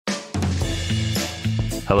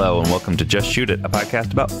Hello and welcome to Just Shoot It, a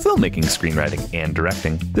podcast about filmmaking, screenwriting, and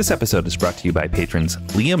directing. This episode is brought to you by patrons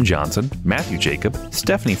Liam Johnson, Matthew Jacob,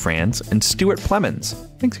 Stephanie Franz, and Stuart Plemons.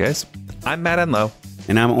 Thanks, guys. I'm Matt Enlow.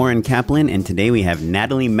 And I'm Oren Kaplan, and today we have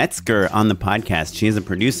Natalie Metzger on the podcast. She is a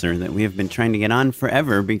producer that we have been trying to get on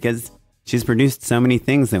forever because she's produced so many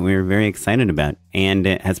things that we were very excited about and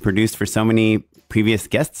has produced for so many previous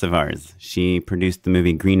guests of ours. She produced the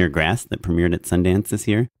movie Greener Grass that premiered at Sundance this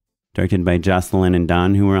year, directed by Jocelyn and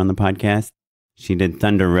Don, who were on the podcast. She did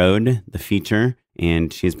Thunder Road, the feature,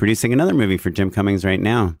 and she's producing another movie for Jim Cummings right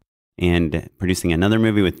now, and producing another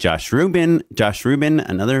movie with Josh Rubin,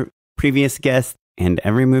 another previous guest. And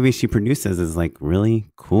every movie she produces is like really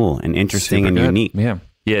cool and interesting and unique. Yeah.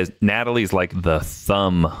 Natalie's like the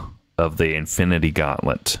thumb of the Infinity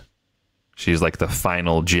Gauntlet. She's like the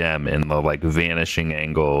final gem in the like Vanishing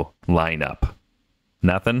Angle lineup.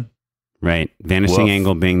 Nothing? Right. Vanishing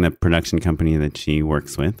Angle being the production company that she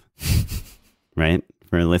works with. Right?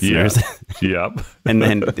 For listeners. Yeah. Yep. And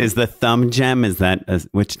then is the thumb gem,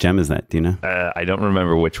 which gem is that? Do you know? I don't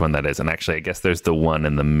remember which one that is. And actually, I guess there's the one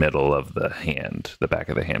in the middle of the hand, the back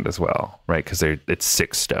of the hand as well, right? Because it's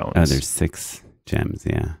 6 stones. Oh, there's 6 gems.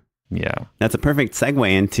 Yeah. Yeah. That's a perfect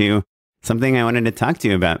segue into something I wanted to talk to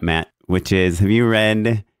you about, Matt, which is, have you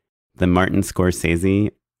read the Martin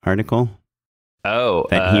Scorsese article? Oh.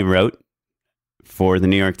 That he wrote for the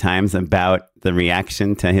New York Times about the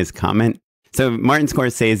reaction to his comment? So Martin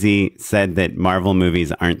Scorsese said that Marvel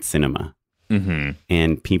movies aren't cinema. Mm-hmm.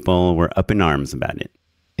 And people were up in arms about it.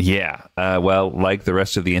 Yeah. Well, like the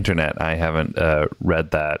rest of the internet, I haven't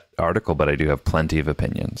read that article, but I do have plenty of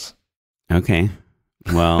opinions. Okay.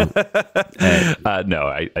 Well, no,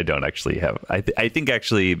 I don't actually have. I think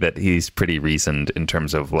actually that he's pretty reasoned in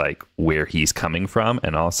terms of like where he's coming from.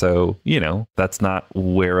 And also, that's not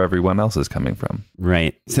where everyone else is coming from.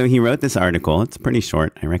 Right. So he wrote this article. It's pretty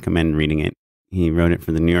short. I recommend reading it. He wrote it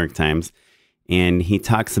for the New York Times. And he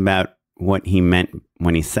talks about what he meant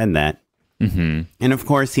when he said that. Mm-hmm. And of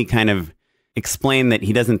course, he kind of explained that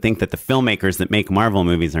he doesn't think that the filmmakers that make Marvel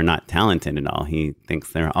movies are not talented at all. He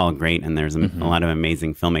thinks they're all great, and there's a lot of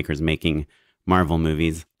amazing filmmakers making Marvel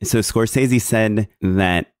movies. So Scorsese said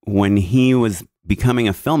that when he was becoming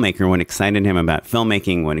a filmmaker, what excited him about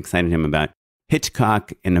filmmaking, what excited him about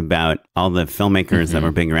Hitchcock and about all the filmmakers that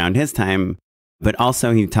were big around his time, but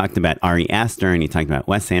also he talked about Ari Aster, and he talked about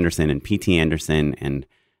Wes Anderson and P.T. Anderson and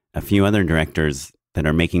a few other directors that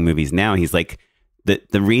are making movies now. He's like,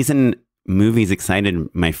 the reason movies excited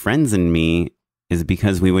my friends and me is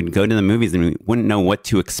because we would go to the movies and we wouldn't know what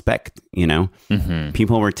to expect,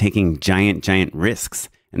 People were taking giant risks,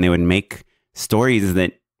 and they would make stories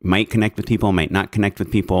that might connect with people, might not connect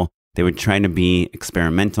with people. They would try to be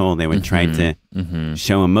experimental. They would try to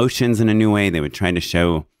show emotions in a new way. They would try to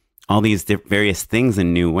show all these various things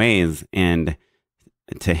in new ways. And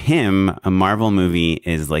to him, a Marvel movie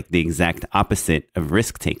is like the exact opposite of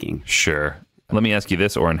risk-taking. Sure. Let me ask you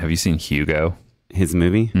this, Oren. Have you seen Hugo? His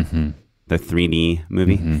movie? Mm-hmm. The 3D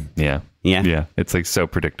movie? Mm-hmm. Yeah. Yeah? Yeah. It's like so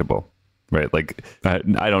predictable, right? Like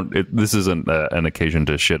this isn't an occasion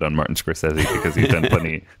to shit on Martin Scorsese because he's done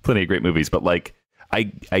plenty of great movies. But like, I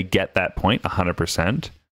get that point 100%.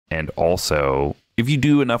 And also, if you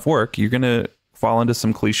do enough work, you're going to fall into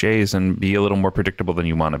some cliches and be a little more predictable than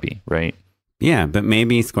you want to be, right? Yeah, but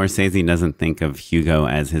maybe Scorsese doesn't think of Hugo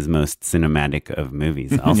as his most cinematic of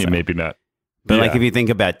movies also. Yeah, maybe not. But like if you think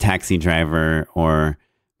about Taxi Driver or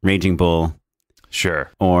Raging Bull,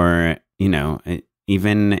 sure, or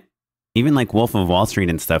even like Wolf of Wall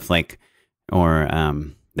Street and stuff, like, or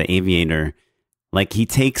The Aviator, like he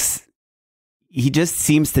just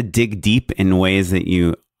seems to dig deep in ways that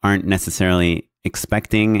you aren't necessarily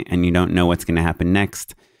expecting, and you don't know what's going to happen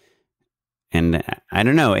next. And I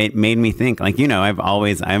don't know, it made me think, like,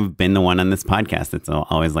 I've been the one on this podcast that's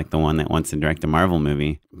always like the one that wants to direct a Marvel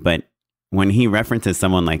movie, but when he references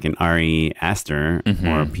someone like an Ari Aster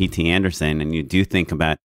or P.T. Anderson, and you do think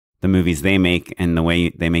about the movies they make and the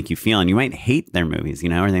way they make you feel, and you might hate their movies,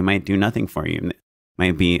 or they might do nothing for you. It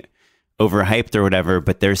might be overhyped or whatever,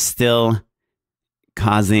 but they're still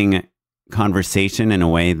causing conversation in a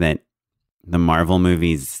way that the Marvel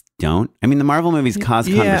movies don't. I mean, the Marvel movies cause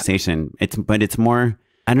conversation. But it's more,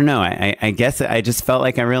 I don't know. I guess I just felt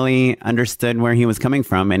like I really understood where he was coming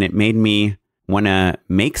from, and it made me want to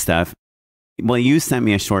make stuff. Well, you sent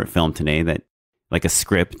me a short film today that, like a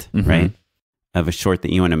script, right, of a short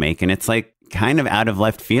that you want to make. And it's like kind of out of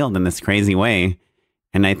left field in this crazy way.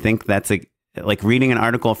 And I think that's like reading an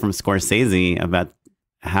article from Scorsese about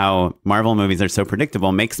how Marvel movies are so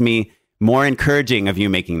predictable makes me more encouraging of you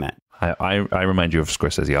making that. I remind you of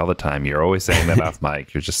Scorsese all the time. You're always saying that off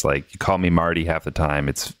mic. You're just like, you call me Marty half the time.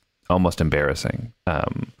 It's almost embarrassing.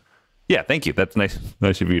 Yeah, thank you. That's nice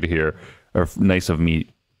of you to hear, or nice of you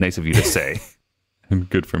to say. And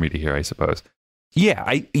good for me to hear, I suppose.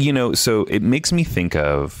 Yeah, so it makes me think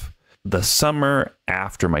of the summer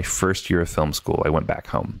after my first year of film school. I went back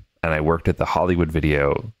home and I worked at the Hollywood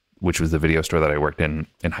Video, which was the video store that I worked in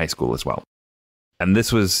high school as well. And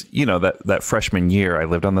this was, that freshman year, I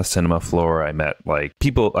lived on the cinema floor. I met a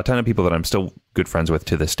ton of people that I'm still good friends with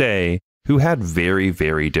to this day, who had very,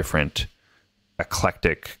 very different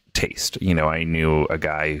eclectic taste. I knew a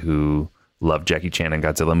guy who loved Jackie Chan and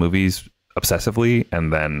Godzilla movies obsessively,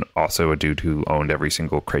 and then also a dude who owned every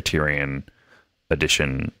single Criterion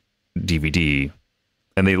edition DVD,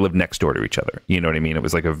 and they lived next door to each other. You know what I mean? It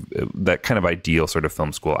was like that kind of ideal sort of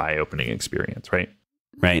film school eye-opening experience, right?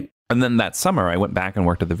 Right. And then that summer, I went back and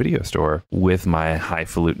worked at the video store with my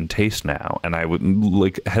highfalutin taste now, and I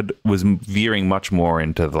was veering much more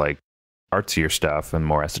into artsier stuff and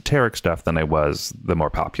more esoteric stuff than I was the more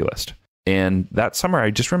populist. And that summer,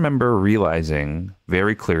 I just remember realizing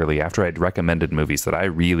very clearly, after I'd recommended movies that I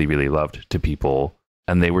really, really loved to people,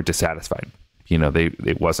 and they were dissatisfied.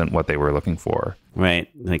 It wasn't what they were looking for. Right.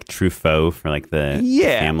 Like Truffaut for the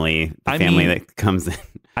family, that comes in.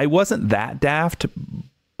 I wasn't that daft,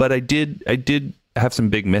 but I did have some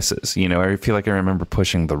big misses. I feel like I remember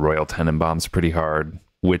pushing the Royal Tenenbaums pretty hard,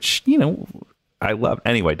 which, I love.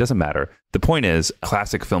 Anyway, it doesn't matter. The point is,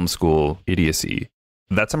 classic film school idiocy.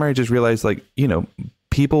 That summer, I just realized,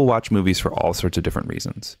 people watch movies for all sorts of different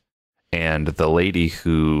reasons. And the lady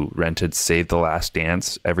who rented Save the Last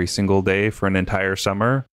Dance every single day for an entire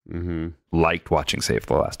summer liked watching Save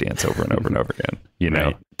the Last Dance over and over and over again.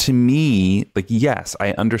 Right. To me, yes,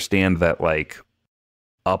 I understand that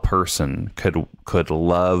a person could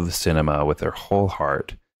love cinema with their whole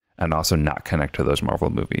heart and also not connect to those Marvel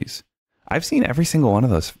movies. I've seen every single one of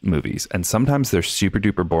those movies, and sometimes they're super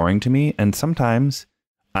duper boring to me, and sometimes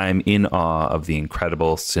I'm in awe of the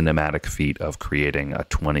incredible cinematic feat of creating a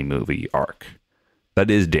 20 movie arc. That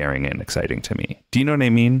is daring and exciting to me. Do you know what I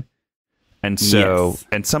mean? And so,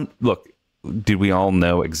 yes. Look, did we all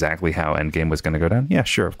know exactly how Endgame was going to go down? Yeah,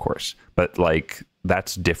 sure, of course. But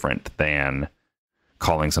that's different than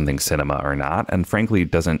calling something cinema or not. And frankly,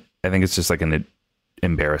 I think it's just an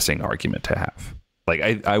embarrassing argument to have.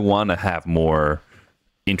 I want to have more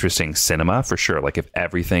interesting cinema for sure. If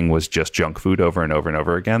everything was just junk food over and over and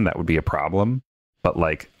over again, that would be a problem. But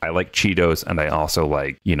I like Cheetos, and I also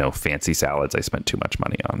like, fancy salads I spent too much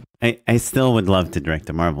money on. I still would love to direct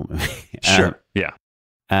a Marvel movie. Sure. Yeah.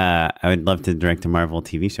 I would love to direct a Marvel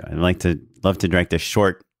TV show. I'd love to direct a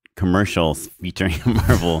short commercial featuring a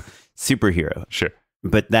Marvel superhero. Sure.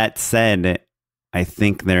 But that said, I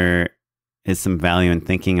think there is some value in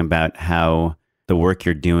thinking about how the work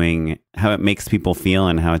you're doing, how it makes people feel,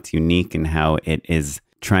 and how it's unique, and how it is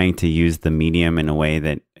trying to use the medium in a way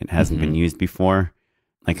that it hasn't been used before.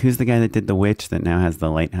 Who's the guy that did The Witch that now has the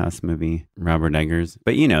Lighthouse movie? Robert Eggers.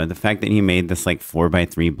 But, the fact that he made this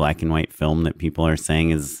 4:3 black and white film that people are saying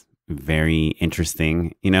is very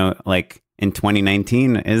interesting, in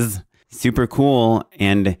 2019 is super cool.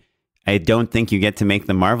 And I don't think you get to make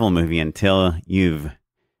the Marvel movie until you've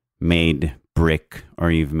made Brick,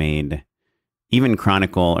 or you've made even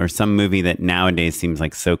Chronicle, or some movie that nowadays seems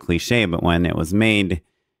so cliche, but when it was made,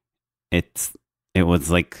 it was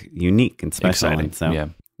unique and special. Exciting. And so,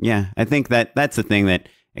 yeah, I think that's the thing that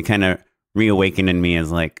it kind of reawakened in me,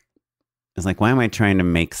 is why am I trying to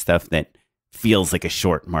make stuff that feels like a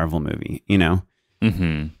short Marvel movie?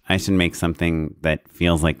 I should make something that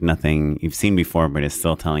feels like nothing you've seen before, but is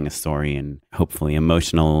still telling a story and hopefully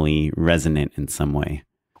emotionally resonant in some way.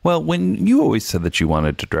 Well, when you always said that you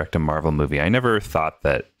wanted to direct a Marvel movie, I never thought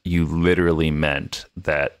that you literally meant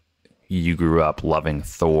that you grew up loving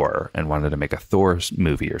Thor and wanted to make a Thor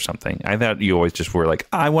movie or something. I thought you always just were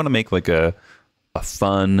I want to make a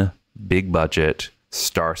fun, big budget,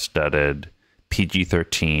 star-studded,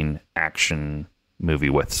 PG-13 action movie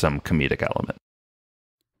with some comedic element.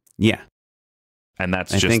 Yeah. And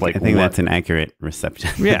that's I think that's an accurate reception.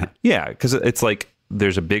 Yeah, because it's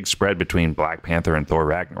there's a big spread between Black Panther and Thor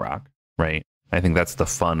Ragnarok, right? I think that's the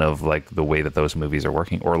fun of the way that those movies are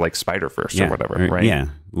working, or Spider-Verse or whatever, right? Yeah,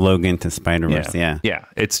 Logan to Spider-Verse, yeah.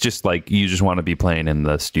 It's just you just want to be playing in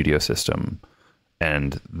the studio system,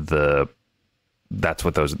 and that's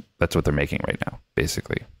what they're making right now,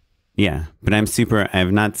 basically. Yeah, but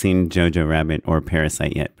I've not seen Jojo Rabbit or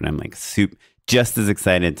Parasite yet, but I'm just as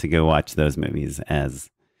excited to go watch those movies as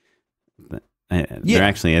there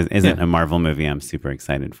actually isn't a Marvel movie I'm super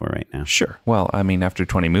excited for right now. Sure. Well, I mean, after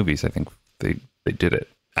 20 movies, I think they did it.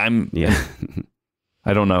 Yeah.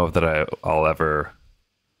 I don't know that I'll ever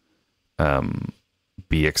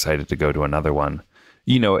be excited to go to another one.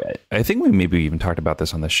 You know, I think we maybe even talked about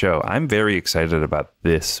this on the show. I'm very excited about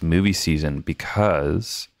this movie season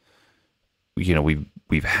because, you know,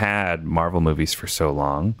 we've had Marvel movies for so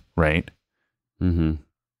long, right? Mm-hmm.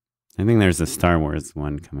 I think there's a Star Wars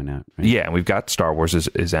one coming out, right? Yeah, and we've got Star Wars is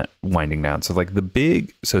winding down. So like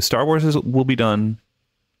so Star Wars will be done,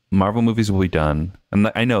 Marvel movies will be done,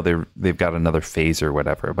 and I know they've got another phase or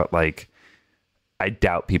whatever, but like I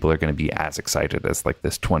doubt people are going to be as excited as like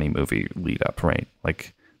this 20 movie lead up, right?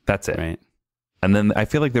 Like that's it. Right. And then I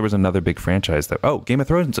feel like there was another big franchise that Game of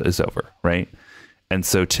Thrones is over, right? And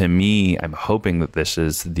so to me, I'm hoping that this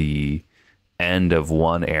is the end of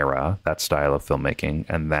one era, that style of filmmaking,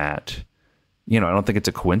 and that, you know, I don't think it's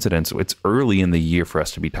a coincidence. It's early in the year for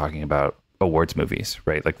us to be talking about awards movies,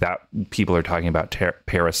 right? Like that people are talking about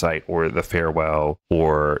Parasite or The Farewell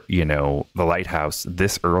or, you know, The Lighthouse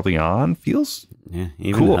this early on feels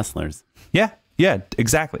even cool. Hustlers. Yeah,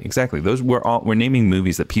 exactly. Those we're naming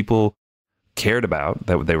movies that people cared about,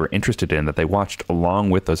 that they were interested in, that they watched along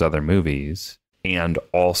with those other movies, and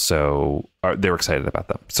also they were excited about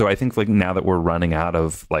them. So I think like now that we're running out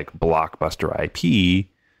of like blockbuster IP,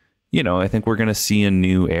 you know, I think we're going to see a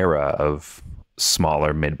new era of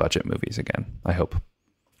smaller mid-budget movies again. I hope.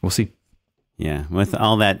 We'll see. Yeah. With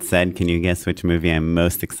all that said, can you guess which movie I'm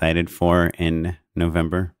most excited for in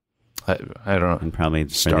November? I don't know. And probably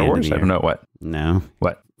Star Wars? I don't know. What? No.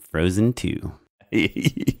 What? Frozen 2.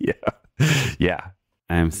 Yeah.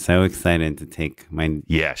 I'm so excited to take my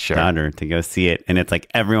daughter to go see it. And it's like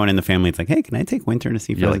everyone in the family, it's like, hey, can I take Winter to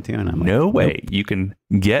see Frozen 2? And I'm like, no way. Nope. You can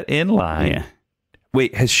get in line. Yeah.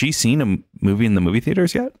 Wait, has she seen a movie in the movie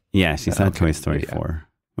theaters yet? Yeah, she saw Toy Story 4,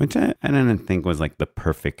 which I don't think was like the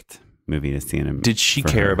perfect movie to see in a movie. Did she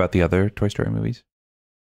care about the other Toy Story movies?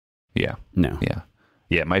 Yeah. No. Yeah.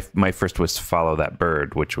 Yeah, my first was Follow That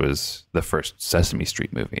Bird, which was the first Sesame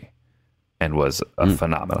Street movie and was a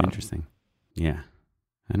phenomenon. Interesting. Yeah.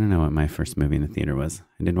 I don't know what my first movie in the theater was.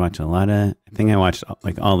 I did watch I think I watched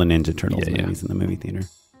like all the Ninja Turtles movies in the movie theater.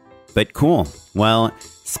 But cool. Well,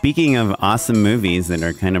 speaking of awesome movies that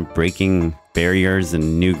are kind of breaking barriers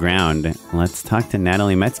and new ground, let's talk to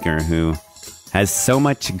Natalie Metzger, who has so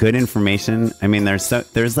much good information. I mean, there's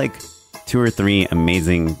like 2 or 3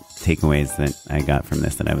 amazing takeaways that I got from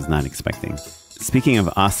this that I was not expecting. Speaking of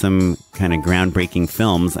awesome kind of groundbreaking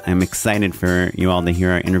films, I'm excited for you all to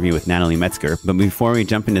hear our interview with Natalie Metzger. But before we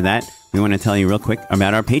jump into that, we want to tell you real quick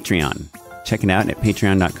about our Patreon. Check it out at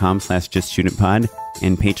patreon.com/justshootitpod.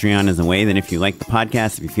 And Patreon is a way that if you like the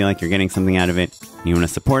podcast, if you feel like you're getting something out of it, and you want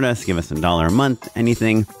to support us, give us $1 a month,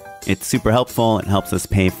 anything. It's super helpful. It helps us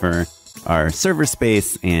pay for our server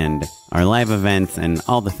space and our live events and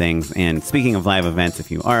all the things. And speaking of live events, if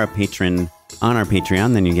you are a patron on our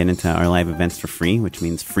Patreon, then you get into our live events for free, which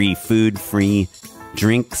means free food, free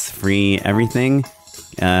drinks, free everything.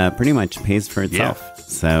 Pretty much pays for itself. Yeah.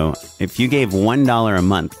 So if you gave $1 a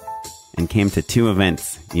month and came to 2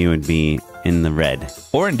 events, you would be in the red.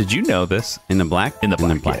 Oren, did you know this? In the black? In the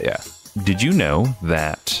black. Yeah. Did you know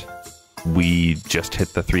that we just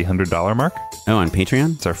hit the $300 mark? Oh, on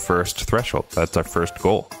Patreon? It's our first threshold. That's our first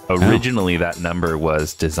goal. Originally, that number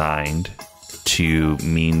was designed to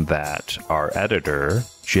mean that our editor,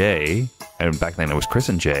 Jay, and back then it was Chris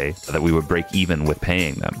and Jay, that we would break even with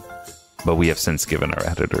paying them. But we have since given our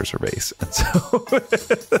editors a raise. And so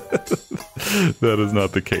that is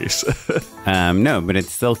not the case. No, but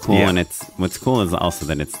it's still cool. Yeah. And what's cool is also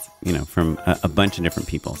that it's, you know, from a bunch of different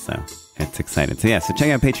people. So it's exciting. So yeah, so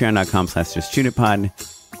check out patreon.com/justshootitpod.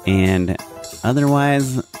 And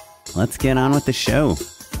otherwise, let's get on with the show.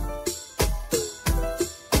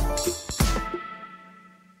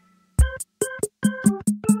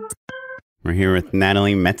 We're here with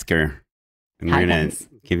Natalie Metzger. And we're going to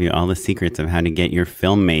give you all the secrets of how to get your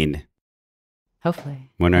film made.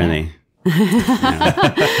 Hopefully. What are they?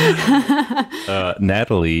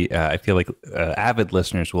 Natalie, I feel like avid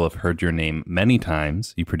listeners will have heard your name many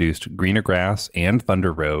times. You produced Greener Grass and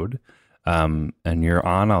Thunder Road, and you're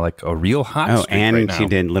on a real hot streak and right now. She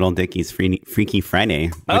did Little Dickie's Freaky Friday,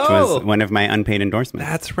 which was one of my unpaid endorsements.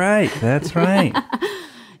 That's right.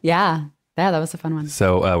 Yeah, that was a fun one.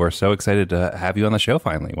 So we're so excited to have you on the show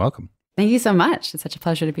finally. Welcome. Thank you so much. It's such a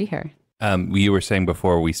pleasure to be here. You were saying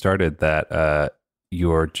before we started that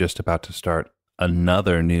you're just about to start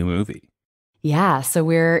another new movie. Yeah, so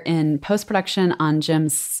we're in post-production on Jim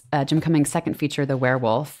Cummings' second feature, The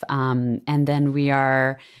Werewolf, and then we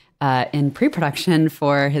are in pre-production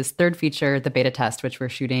for his third feature, The Beta Test, which we're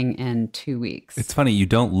shooting in 2 weeks. It's funny, you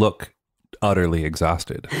don't look utterly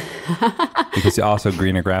exhausted? Because also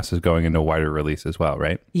Greener Grass is going into wider release as well,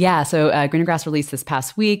 right? Yeah, so Greener Grass released this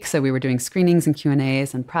past week. So we were doing screenings and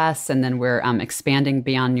Q&As and press, and then we're expanding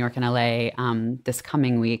beyond New York and LA this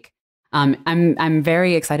coming week. I'm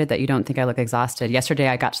very excited that you don't think I look exhausted. Yesterday,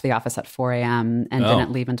 I got to the office at 4 a.m. and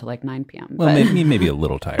didn't leave until like 9 p.m. Well, maybe a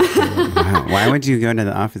little tired. Wow. Why would you go to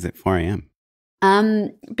the office at 4 a.m.?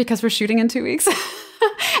 Because we're shooting in 2 weeks.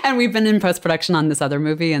 And we've been in post-production on this other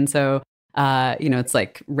movie. And so, it's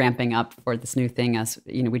like ramping up for this new thing as,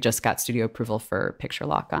 we just got studio approval for picture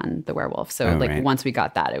lock on The Werewolf. So once we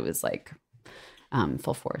got that, it was like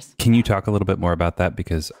full force. Can you talk a little bit more about that?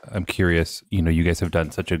 Because I'm curious, you guys have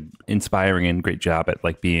done such an inspiring and great job at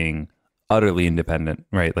like being utterly independent,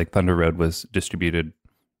 right? Like Thunder Road was distributed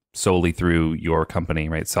solely through your company,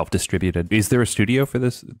 right? Self-distributed. Is there a studio for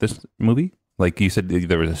this movie? Like you said,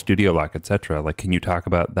 there was a studio lock, etc. Like, can you talk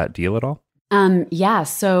about that deal at all? Yeah.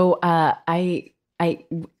 So I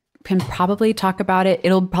can probably talk about it.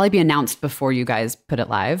 It'll probably be announced before you guys put it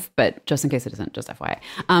live, but just in case it isn't, just FYI.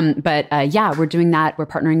 But we're doing that. We're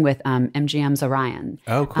partnering with MGM's Orion.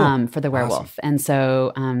 Oh, cool. For The Werewolf. Awesome. And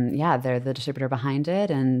so, they're the distributor behind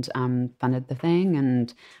it and funded the thing.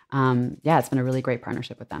 And it's been a really great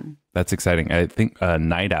partnership with them. That's exciting. I think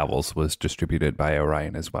Night Owls was distributed by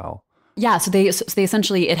Orion as well. Yeah, so they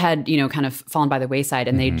essentially, it had, kind of fallen by the wayside,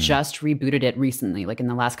 and they just rebooted it recently, like in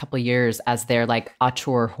the last couple of years, as their like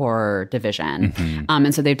auteur horror division.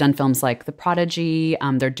 And so they've done films like The Prodigy.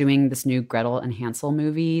 They're doing this new Gretel and Hansel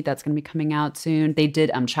movie that's going to be coming out soon. They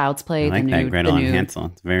did Child's Play. I like that Gretel and Hansel.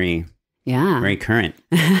 It's very current.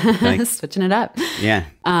 Like, switching it up. Yeah.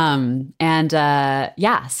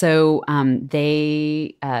 So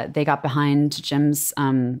they got behind Jim's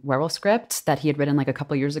werewolf script that he had written like a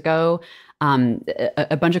couple years ago.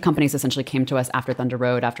 A bunch of companies essentially came to us after Thunder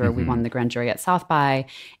Road, after we won the grand jury at South by,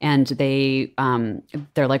 and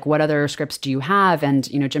they're like, what other scripts do you have? And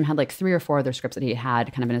Jim had like 3 or 4 other scripts that he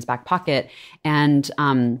had kind of in his back pocket, and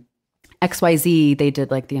XYZ, they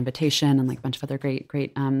did like The Invitation and like a bunch of other great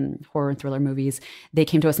horror and thriller movies. They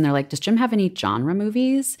came to us and they're like, does Jim have any genre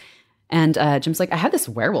movies? And Jim's like, I have this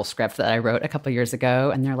werewolf script that I wrote a couple of years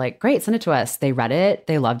ago. And they're like, great, send it to us. They read it.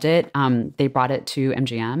 They loved it. They brought it to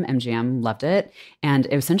MGM. MGM loved it. And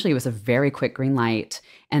it was a very quick green light.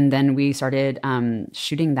 And then we started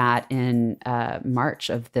shooting that in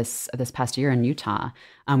March of this past year in Utah.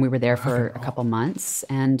 We were there for a couple months.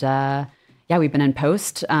 And we've been in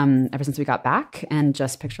post ever since we got back and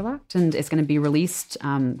just picture locked. And it's going to be released.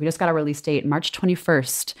 We just got a release date, March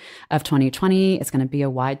 21st of 2020. It's going to be a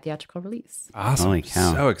wide theatrical release. Awesome. Holy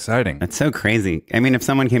cow. So exciting. That's so crazy. I mean, if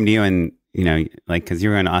someone came to you and, like, because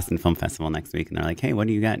you're going to Austin Film Festival next week and they're like, hey, what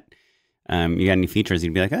do you got? You got any features?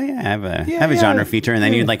 You'd be like, oh, yeah, I have a genre feature. And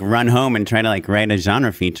then you'd like run home and try to like write a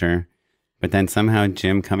genre feature. But then somehow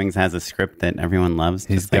Jim Cummings has a script that everyone loves.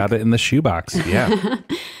 He's got it in the shoebox. Yeah.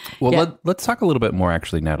 Well, let's talk a little bit more,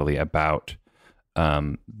 actually, Natalie, about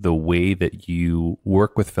the way that you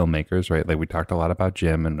work with filmmakers, right? Like we talked a lot about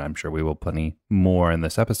Jim, and I'm sure we will plenty more in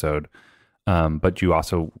this episode. But you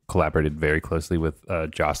also collaborated very closely with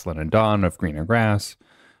Jocelyn and Dawn of Greener Grass.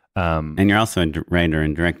 And you're also a writer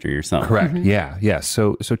and director yourself. Correct. Yeah.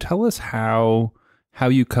 So tell us how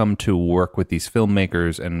you come to work with these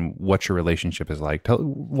filmmakers and what your relationship is like.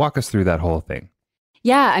 Walk us through that whole thing.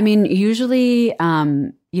 Yeah, I mean, usually,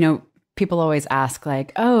 people always ask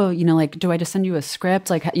like, oh, like, do I just send you a script?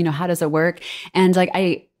 Like, how does it work? And like,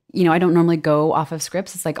 I don't normally go off of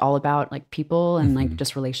scripts. It's like all about like people and like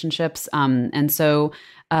just relationships. And so,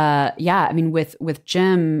 I mean, with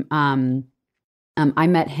Jim, I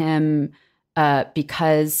met him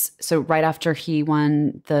because right after he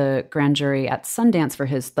won the grand jury at Sundance for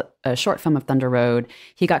his short film of Thunder Road,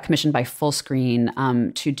 he got commissioned by Full Screen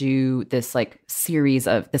to do this like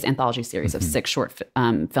this anthology series of 6 short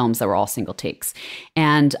films that were all single takes,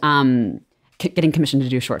 and getting commissioned to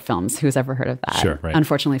do short films. Who's ever heard of that? Sure, right.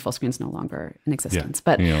 Unfortunately, Full Screen's no longer in existence.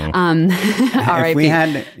 Yeah. But if we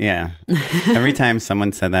had, every time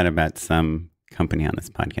someone said that about some company on this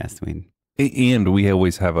podcast, and we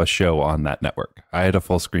always have a show on that network. I had a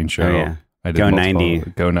Full Screen show. Oh, yeah. I did Go 90.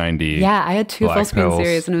 Go 90. Yeah, I had 2 Black Full Screen Pills.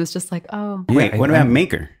 series, and it was just like, oh. Wait, what about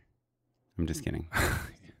Maker? I'm just kidding. I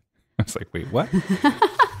was like, wait, what?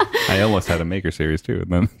 I almost had a Maker series too,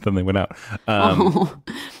 and then they went out.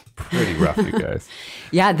 Pretty rough, you guys.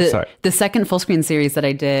 Yeah, the second Full Screen series that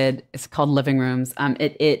I did is called Living Rooms.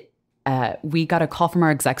 We got a call from our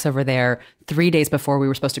execs over there 3 days before we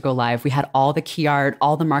were supposed to go live. We had all the key art,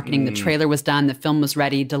 all the marketing, the trailer was done, the film was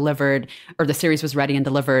ready, delivered, or the series was ready and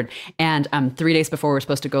delivered. And 3 days before we were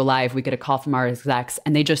supposed to go live, we get a call from our execs,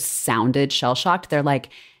 and they just sounded shell-shocked. They're like,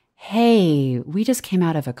 hey, we just came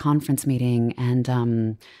out of a conference meeting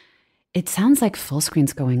and it sounds like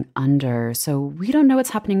Fullscreen's going under. So we don't know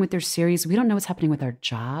what's happening with their series. We don't know what's happening with our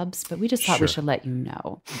jobs, but we just thought we should let you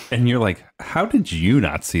know. And you're like, how did you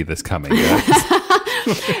not see this coming, guys?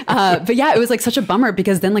 But yeah, it was like such a bummer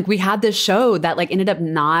because then like we had this show that like ended up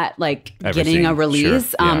not like getting a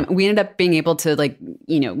release. Sure. Yeah. We ended up being able to like,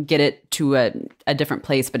 get it to a different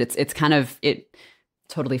place, but it's kind of, it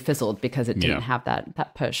totally fizzled because it didn't have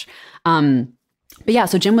that push. But yeah,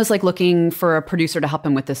 so Jim was like looking for a producer to help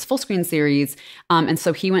him with this full screen series. And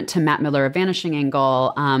so he went to Matt Miller of Vanishing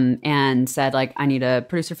Angle and said like, I need a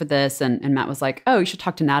producer for this. And Matt was like, oh, you should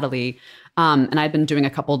talk to Natalie. And I'd been doing a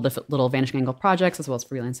couple of little Vanishing Angle projects as well as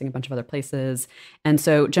freelancing a bunch of other places. And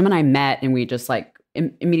so Jim and I met and we just like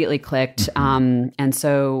immediately clicked. And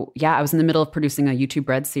so, yeah, I was in the middle of producing a YouTube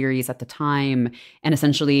Red series at the time. And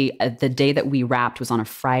essentially the day that we wrapped was on a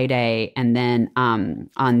Friday. And then on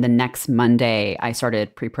the next Monday, I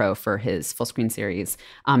started pre-pro for his full screen series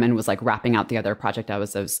and was like wrapping out the other project I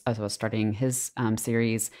was starting his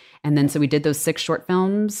series. And then so we did those 6 short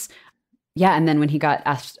films. Yeah, and then when he got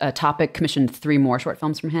asked Topic commissioned 3 more short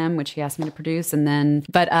films from him, which he asked me to produce, and then,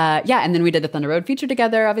 and then we did the Thunder Road feature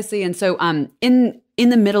together, obviously, and so in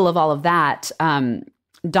the middle of all of that, Don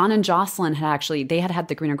and Jocelyn had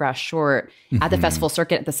the Greener Grass short at the festival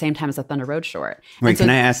circuit at the same time as the Thunder Road short. Wait, can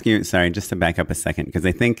I ask you? Sorry, just to back up a second, because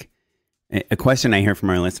I think a question I hear from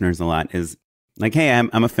our listeners a lot is like, "Hey, I'm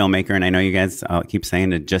a filmmaker, and I know you guys keep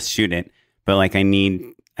saying to just shoot it, but like I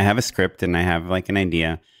have a script and I have like an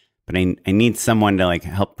idea." But I need someone to like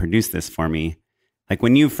help produce this for me. Like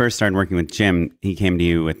when you first started working with Jim, he came to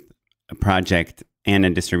you with a project and a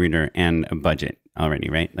distributor and a budget already,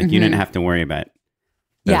 right? Like you didn't have to worry about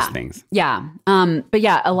those things. Yeah. But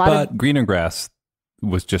yeah, But Greener Grass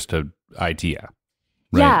was just an idea.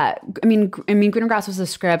 Right? Yeah. I mean, Greener Grass was a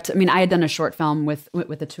script. I mean, I had done a short film with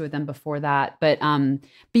the 2 of them before that. But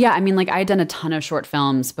yeah, I mean, like I had done a ton of short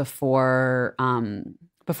films before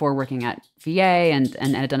working at VA and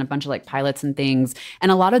had done a bunch of like pilots and things.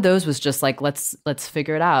 And a lot of those was just like, let's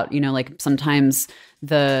figure it out. Like sometimes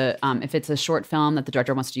if it's a short film that the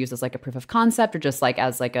director wants to use as like a proof of concept or just like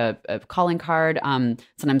as like a calling card,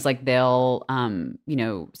 sometimes like they'll,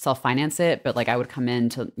 self-finance it, but like I would come in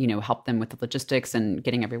to, help them with the logistics and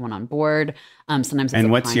getting everyone on board. Sometimes it's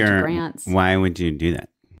what's your grants. Why would you do that?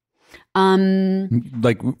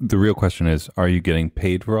 Like the real question is, are you getting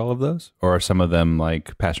paid for all of those, or are some of them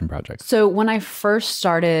like passion projects? So when I first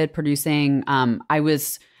started producing,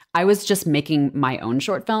 I was just making my own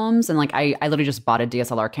short films, and like I literally just bought a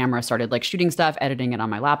DSLR camera, started like shooting stuff, editing it on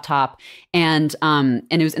my laptop, and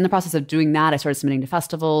it was in the process of doing that I started submitting to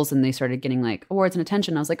festivals, and they started getting like awards and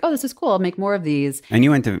attention. I was like, oh, this is cool. I'll make more of these. And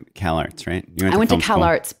you went to Cal Arts, right? I went to Cal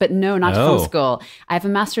Arts, but no, not to film school. I have a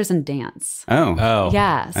master's in dance. Oh,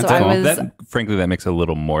 yeah. So cool. I was frankly, that makes a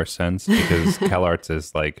little more sense because Cal Arts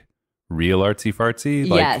is like real artsy fartsy.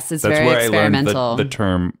 Like, yes, it's that's very where experimental. I learned the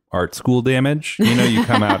term art school damage. You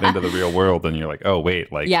come out into the real world and you're like, oh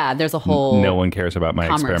wait, like yeah, there's a whole no one cares about my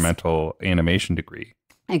commerce. Experimental animation degree.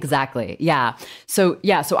 Exactly. Yeah. So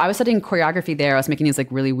I was studying choreography there. I was making these like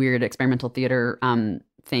really weird experimental theater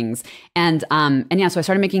things. And yeah, so I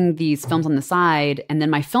started making these films on the side. And then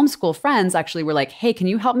my film school friends actually were like, hey, can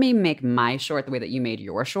you help me make my short the way that you made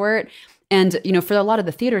your short? And, for a lot of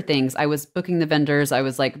the theater things, I was booking the vendors, I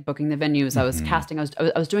was like booking the venues, I was casting, I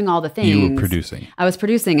was doing all the things. You were producing. I was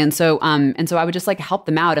producing. And so I would just like help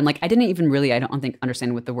them out. And like, I didn't even really, I don't think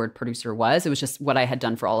understand what the word producer was. It was just what I had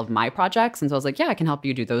done for all of my projects. And so I was like, yeah, I can help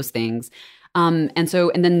you do those things. And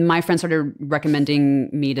then my friends started recommending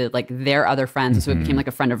me to like their other friends. So it became like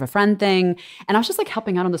a friend of a friend thing. And I was just like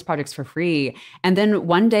helping out on those projects for free. And then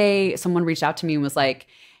one day someone reached out to me and was like,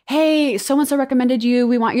 hey, so-and-so recommended you.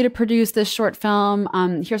 We want you to produce this short film.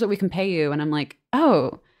 Here's what we can pay you. And I'm like,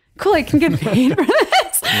 oh, cool. I can get paid for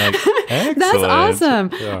this. Like, that's awesome.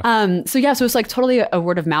 Yeah. So it's like totally a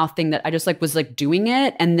word of mouth thing that I just like was like doing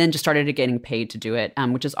it and then just started getting paid to do it,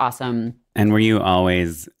 which is awesome. And were you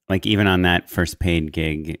always like, even on that first paid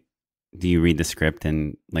gig, do you read the script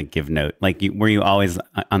and like give note? Like, were you always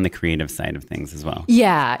on the creative side of things as well?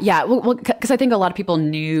 Yeah. Well, because I think a lot of people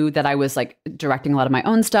knew that I was like directing a lot of my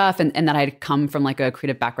own stuff, and that I had come from like a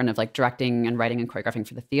creative background of like directing and writing and choreographing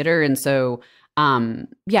for the theater, and so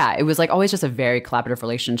it was like always just a very collaborative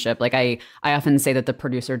relationship. Like I often say that the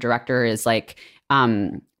producer director is like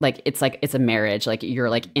it's a marriage. Like you're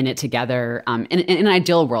like in it together. In an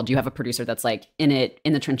ideal world, you have a producer that's like in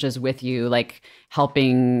the trenches with you, like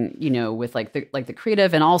helping, with like the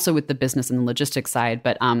creative and also with the business and the logistics side.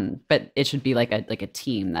 But it should be like a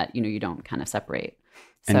team that, you don't kind of separate.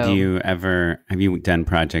 And So, have you done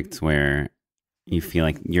projects where you feel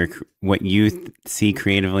like what you see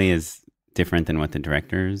creatively is different than what the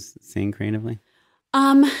director's seeing creatively?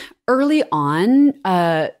 early on,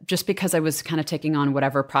 just because I was kind of taking on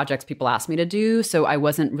whatever projects people asked me to do, so I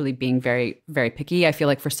wasn't really being very, very picky. I feel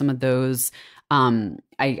like for some of those, I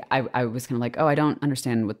was kind of like, oh, I don't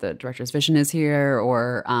understand what the director's vision is here,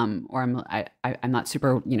 or I'm not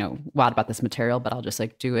super, wild about this material, but I'll just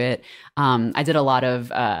like do it. I did a lot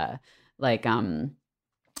of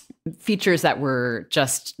features that were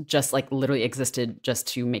just like literally existed just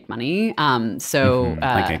to make money.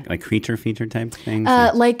 Like creature feature type things,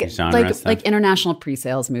 like genre stuff? like international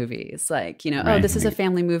pre-sales movies, like this is a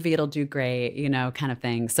family movie, it'll do great, kind of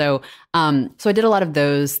thing. So I did a lot of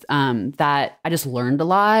those that I just learned a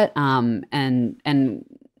lot, and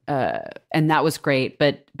that was great.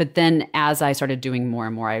 But then as I started doing more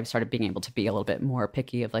and more, I started being able to be a little bit more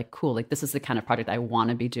picky of like, cool, like this is the kind of project I want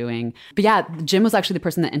to be doing. But yeah, Jim was actually the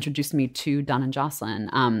person that introduced me to Don and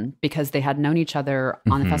Jocelyn, because they had known each other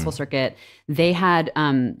on the festival circuit. They had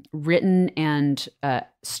written and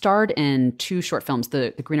starred in 2 short films,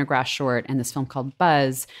 the Greener Grass short and this film called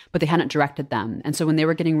Buzz, but they hadn't directed them. And so when they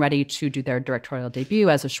were getting ready to do their directorial debut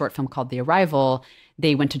as a short film called The Arrival,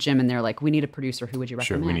 they went to Jim and they're like, we need a producer. Who would you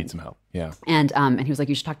recommend? Sure, we need some help. Yeah. And he was like,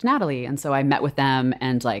 you should talk to Natalie. And so I met with them,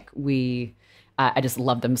 and like I just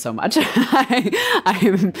love them so much.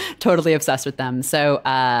 I'm totally obsessed with them. So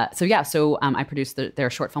I produced their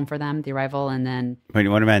short film for them, The Arrival, and then. Wait,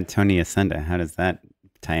 what about Tony Asunda? How does that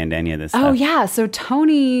tie into any of this stuff? Oh yeah, so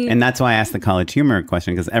Tony. And that's why I asked the College Humor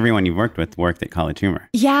question, because everyone you've worked with worked at College Humor.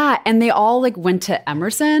 Yeah, and they all like went to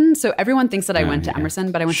Emerson. So everyone thinks that I went to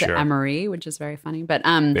Emerson, but I went to Emory, which is very funny. But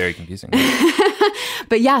very confusing.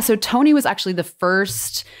 But yeah, so Tony was actually the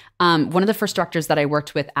first. One of the first directors that I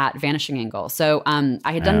worked with at Vanishing Angle. So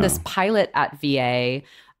I had done this pilot at VA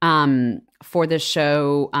for this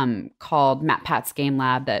show called Matt Pat's Game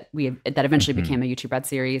Lab that eventually became a YouTube Red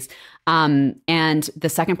series. And the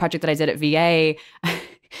second project that I did at VA,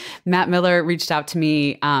 Matt Miller reached out to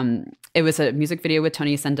me. It was a music video with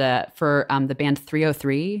Tony Asunda for the band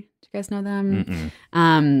 303. Do you guys know them?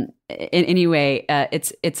 Anyway,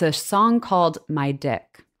 it's a song called My Dick.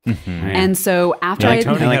 And so after I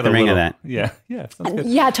like the ring of that. Yeah. Sounds good.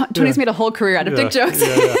 Yeah, Tony's made a whole career out of dick jokes.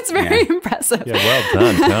 It's very impressive. Yeah, well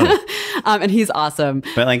done, Tony. And he's awesome.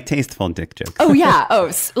 But like tasteful dick jokes. Oh yeah.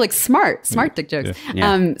 Oh, like smart dick jokes.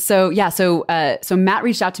 Yeah. So Matt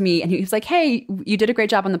reached out to me and he was like, "Hey, you did a great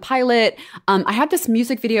job on the pilot. I have this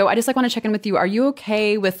music video. I just like want to check in with you. Are you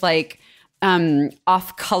okay with like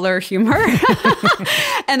off-color humor?"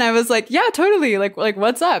 And I was like, yeah, totally. Like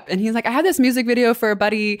what's up? And he's like, I have this music video for a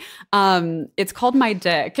buddy. It's called My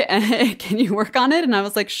Dick. Can you work on it? And I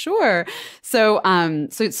was like, sure. So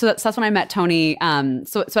that's when I met Tony.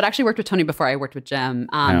 So I'd actually worked with Tony before I worked with Jim.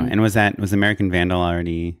 And was American Vandal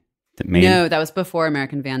already made? No, that was before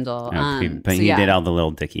American Vandal. But he did all the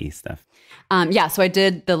Lil Dicky stuff. So I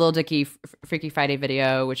did the Lil Dicky Freaky Friday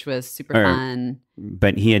video, which was super fun.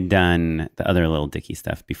 But he had done the other Lil Dicky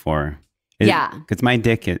stuff before. Because My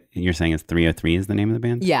Dick, you're saying is 303 is the name of the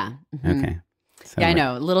band? Yeah. Mm-hmm. Okay. So I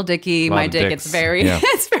know. Lil Dicky, My Dick, dicks. it's very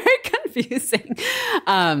confusing.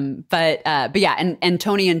 But yeah, and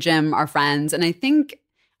Tony and Jim are friends. And I think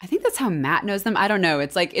that's how Matt knows them. I don't know.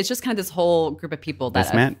 It's like, it's just kind of this whole group of people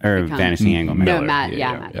that Matt or Vanishing Angle? No, Matt.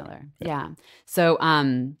 Matt Miller. Yeah. So,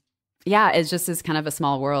 it's just this kind of a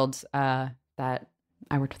small world that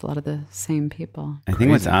I worked with a lot of the same people. I think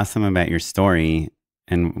what's awesome about your story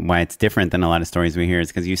and why it's different than a lot of stories we hear is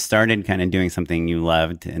because you started kind of doing something you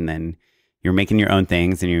loved, and then you're making your own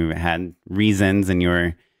things, and you had reasons, and you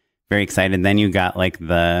were very excited. Then you got like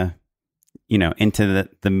into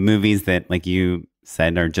the movies that, like you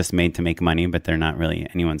said, are just made to make money, but they're not really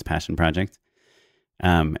anyone's passion project.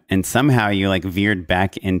 And somehow you like veered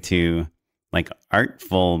back into like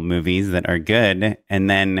artful movies that are good, and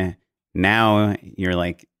then now you're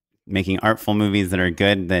like making artful movies that are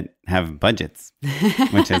good that have budgets,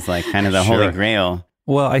 which is like kind of the holy grail.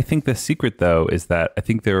 Well, I think the secret though is that I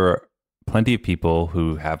think there are plenty of people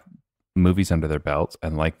who have movies under their belts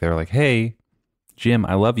and like they're like, hey, Jim,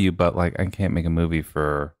 I love you, but like I can't make a movie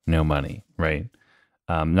for no money, right?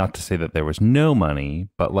 Not to say that there was no money,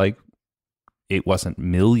 but like it wasn't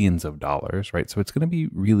millions of dollars, right? So it's going to be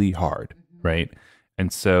really hard, right?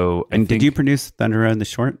 And so, did you produce Thunder Road, the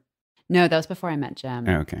short? No, that was before I met Jim.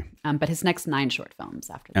 Oh, okay. But his next 9 short films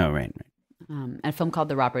after that. Oh, right. And a film called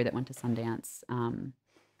The Robbery that went to Sundance.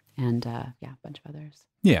 And a bunch of others.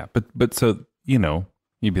 Yeah, but so,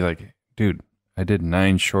 you'd be like, dude, I did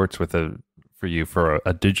 9 shorts for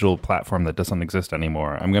a digital platform that doesn't exist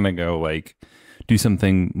anymore. I'm going to go like do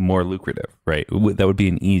something more lucrative, right? That would be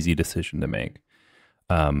an easy decision to make.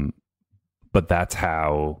 But that's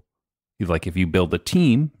how, like, if you build a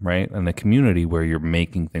team, right, and a community where you're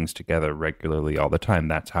making things together regularly all the time,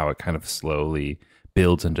 that's how it kind of slowly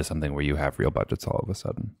builds into something where you have real budgets all of a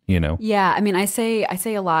sudden, you know? Yeah, I mean, I say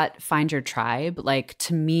a lot, find your tribe. Like,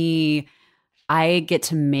 to me, I get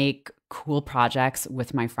to make cool projects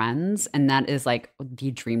with my friends, and that is like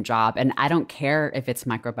the dream job. And I don't care if it's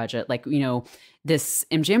micro budget. Like, you know, this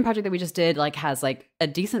MGM project that we just did like has like a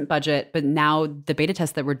decent budget, but now the beta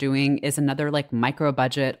test that we're doing is another like micro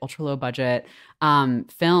budget, ultra low budget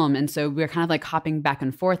film. And so we're kind of like hopping back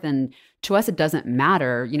and forth, and to us it doesn't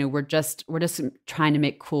matter. You know, we're just trying to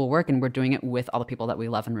make cool work, and we're doing it with all the people that we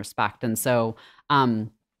love and respect. And so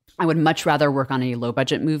I would much rather work on a low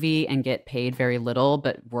budget movie and get paid very little,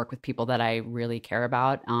 but work with people that I really care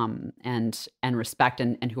about and respect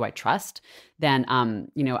and who I trust than,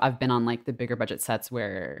 you know, I've been on like the bigger budget sets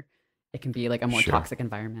where it can be like a more toxic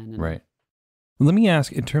environment. Right. Let me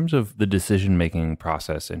ask, in terms of the decision-making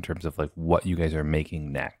process, in terms of like what you guys are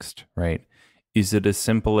making next, right? Is it as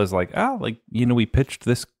simple as like, like, you know, we pitched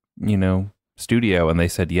this, you know, studio and they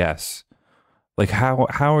said yes. Like, how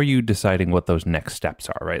are you deciding what those next steps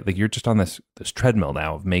are, right? Like, you're just on this treadmill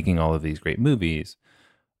now of making all of these great movies.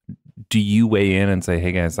 Do you weigh in and say,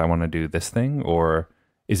 hey guys, I want to do this thing? Or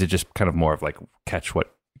is it just kind of more of like catch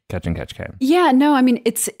and catch can? Yeah, no, I mean,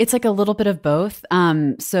 it's like a little bit of both.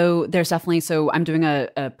 So there's definitely, so I'm doing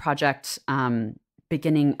a project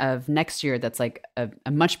beginning of next year that's like a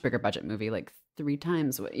much bigger budget movie, like 3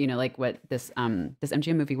 times what, you know, like what this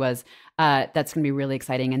MGM movie was. That's going to be really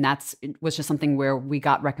exciting, and it was just something where we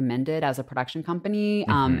got recommended as a production company,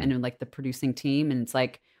 and like the producing team, and it's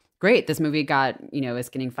like, great, this movie is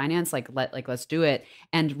getting financed, let's do it.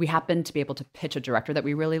 And we happened to be able to pitch a director that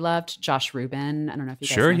we really loved, Josh Rubin. I don't know if you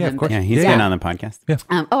guys know him. Of course. Yeah, he's been on the podcast.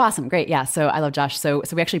 Yeah. Oh, awesome. Great. Yeah. So I love Josh. So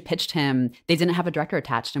we actually pitched him. They didn't have a director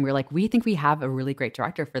attached, and we were like, we think we have a really great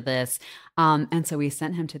director for this. And so we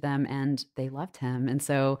sent him to them, and they loved him. And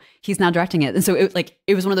so he's now directing it. And so it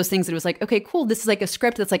was one of those things that it was like, okay, cool. This is like a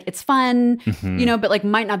script that's like, it's fun, you know, but like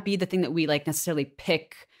might not be the thing that we like necessarily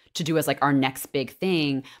pick to do as like our next big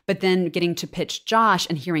thing. But then getting to pitch Josh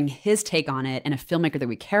and hearing his take on it, and a filmmaker that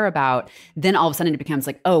we care about, then all of a sudden it becomes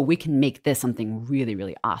like, oh, we can make this something really,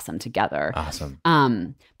 really awesome together. Awesome.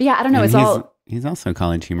 But yeah, I don't know. He's also a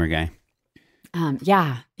college humor guy.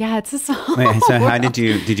 Yeah, it's just Wait, so how did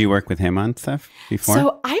you work with him on stuff before?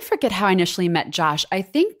 So I forget how I initially met Josh. I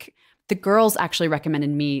think the girls actually recommended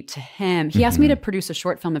me to him. He asked me to produce a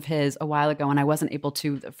short film of his a while ago, and I wasn't able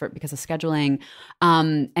to because of scheduling.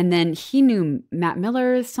 And then he knew Matt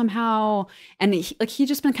Miller somehow, and he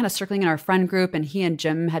just been kind of circling in our friend group, and he and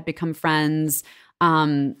Jim had become friends.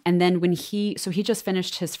 And then he just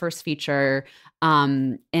finished his first feature,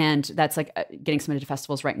 and that's like getting submitted to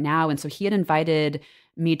festivals right now. And so he had invited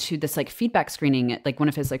me to this like feedback screening, like one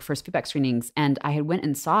of his like first feedback screenings, and I had went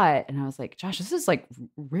and saw it, and I was like, Josh, this is like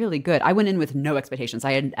really good. I went in with no expectations.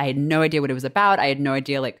 I had no idea what it was about. I had no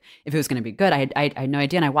idea like if it was going to be good. I had no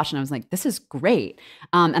idea, and I watched it and I was like, this is great.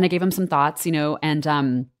 And I gave him some thoughts, you know, and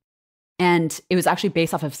it was actually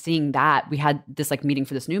based off of seeing that. We had this like meeting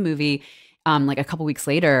for this new movie like a couple weeks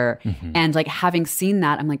later, and like having seen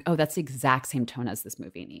that, I'm like, oh, that's the exact same tone as this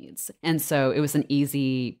movie needs. And so it was an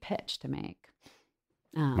easy pitch to make.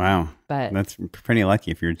 Wow. But that's pretty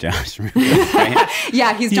lucky if you're Josh. Right?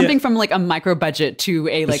 Yeah, he's jumping from like a micro budget to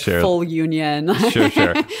a like full union.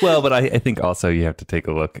 Sure. Well, but I think also you have to take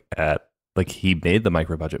a look at, like, he made the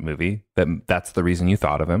micro budget movie. That's the reason you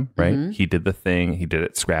thought of him, right? He did the thing. He did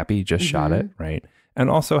it scrappy, just shot it, right? And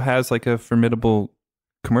also has like a formidable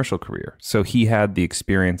commercial career. So he had the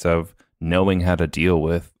experience of knowing how to deal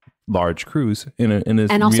with large crews in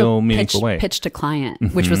a real meaningful way. Pitch to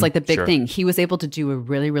client, which was like the big thing. He was able to do a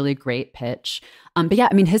really, really great pitch. But yeah,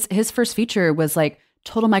 I mean, his first feature was like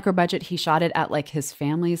total micro budget. He shot it at like his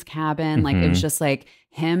family's cabin. Like it was just like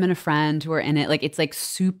him and a friend who were in it. Like it's like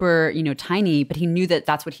super, you know, tiny, but he knew that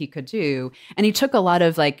that's what he could do. And he took a lot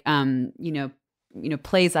of like, you know,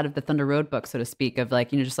 plays out of the Thunder Road book, so to speak, of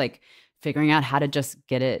like, you know, just like figuring out how to just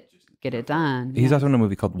get it done. He's also in a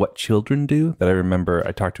movie called What Children Do that I remember.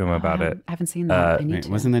 I talked to him about it. I haven't seen that. I need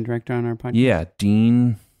to. Wasn't the director on our podcast? Yeah,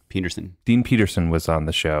 Dean Peterson. Dean Peterson was on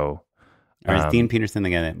the show. Or is Dean Peterson the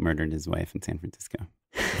guy that murdered his wife in San Francisco?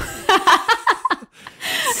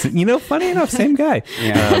 You know, funny enough, same guy.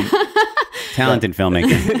 Yeah. Talented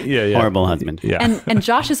filmmaker. Yeah. Horrible husband. Yeah. And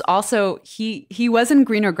Josh is also he was in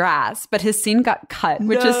Greener Grass, but his scene got cut,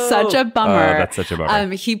 which is such a bummer. That's such a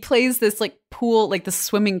bummer. He plays this like pool, like the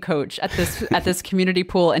swimming coach at this community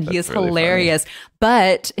pool, and he is really hilarious.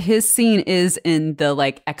 But his scene is in the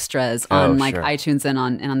like extras on like sure. iTunes and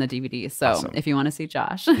on the DVD. So Awesome. if you want to see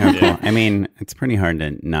Josh, Oh, cool. I mean, it's pretty hard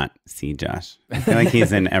to not see Josh. I feel like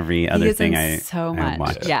he's in every other he is thing in so I much.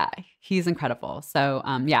 watch. Yeah, he's incredible. So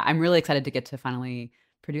yeah, I'm really excited to get to finally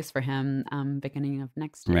produce for him beginning of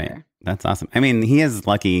next year. Right. That's awesome. I mean, he is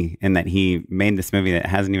lucky in that he made this movie that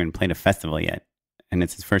hasn't even played a festival yet. And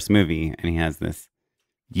it's his first movie, and he has this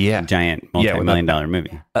giant multi-million-dollar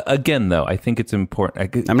movie. Again, though, I think it's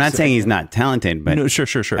important. I'm not saying he's not talented, but no,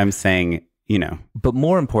 sure. I'm saying, But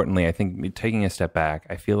more importantly, I think taking a step back,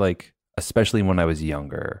 I feel like, especially when I was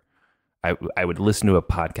younger, I would listen to a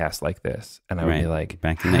podcast like this, and I would be like,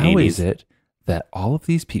 back in the how 80s. is it that all of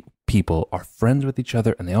these people are friends with each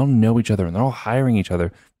other, and they all know each other, and they're all hiring each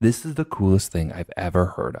other? This is the coolest thing I've ever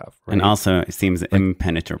heard of. Right? And also, it seems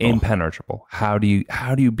impenetrable. Impenetrable. How do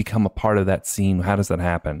you become a part of that scene? How does that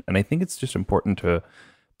happen? And I think it's just important to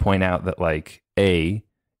point out that, like,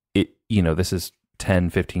 this is 10,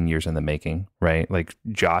 15 years in the making, right? Like,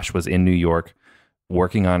 Josh was in New York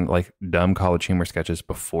working on like dumb college humor sketches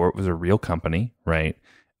before it was a real company, right?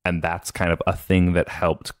 And that's kind of a thing that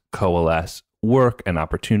helped coalesce work and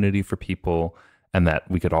opportunity for people, and that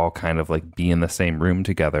we could all kind of like be in the same room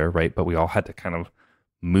together, right? But we all had to kind of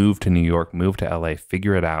move to New York, move to LA,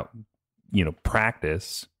 figure it out,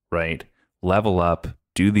 practice, right? Level up,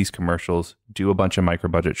 do these commercials, do a bunch of micro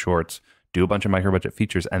budget shorts, do a bunch of micro budget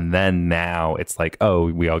features, and then now it's like,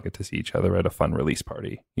 oh, we all get to see each other at a fun release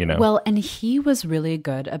party, Well, and he was really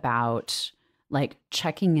good about like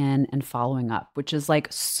checking in and following up, which is like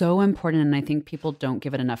so important. And I think people don't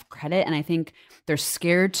give it enough credit. And I think they're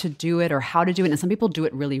scared to do it or how to do it. And some people do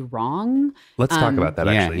it really wrong. Let's talk about that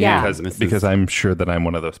actually. Yeah. Because I'm sure that I'm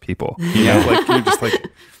one of those people. Like you're just like,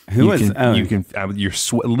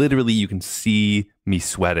 literally you can see me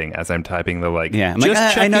sweating as I'm typing the like. Yeah, I'm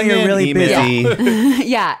like, I know you're really busy.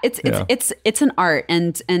 Yeah, it's an art,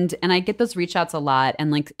 and I get those reach outs a lot, and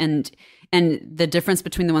like and the difference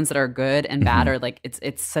between the ones that are good and bad are like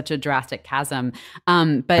it's such a drastic chasm.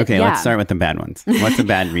 But okay, let's start with the bad ones. What's a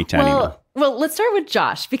bad reach out email? Well, let's start with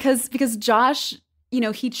Josh because Josh,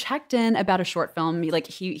 he checked in about a short film. Like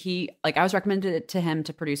he I was recommended to him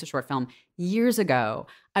to produce a short film years ago.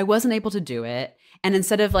 I wasn't able to do it. And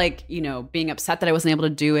instead of like, being upset that I wasn't able to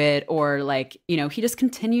do it, or like, he just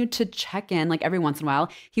continued to check in like every once in a while.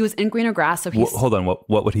 He was in greener grass. So he's hold on.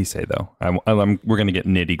 What would he say though? We're going to get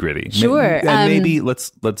nitty gritty. Sure. Maybe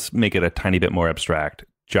let's make it a tiny bit more abstract.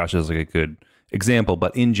 Josh is like a good example,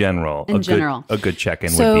 but in general, a good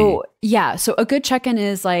check-in would be. Yeah. So a good check-in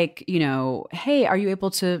is like, hey, are you able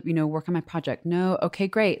to, work on my project? No. Okay,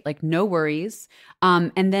 great. Like no worries.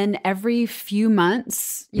 And then every few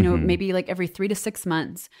months, maybe like every 3 to 6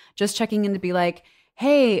 months, just checking in to be like,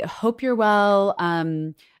 hey, hope you're well.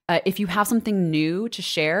 If you have something new to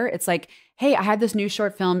share, it's like, hey, I had this new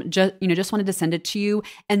short film, just wanted to send it to you,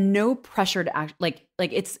 and no pressure to act like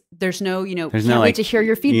there's no, can't wait to hear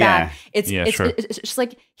your feedback. Yeah. It's just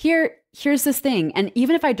like, here's this thing. And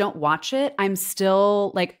even if I don't watch it, I'm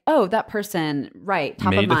still like, oh, that person, right,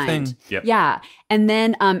 top Made of mind. thing. Yep. Yeah. And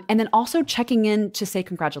then also checking in to say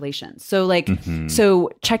congratulations. So like, so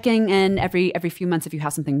checking in every few months if you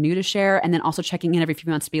have something new to share, and then also checking in every few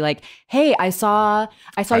months to be like, hey, I saw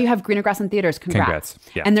you have Greener Grass in theaters. Congrats.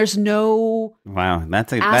 Yeah. And there's no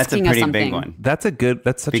that's a pretty big one. That's such a good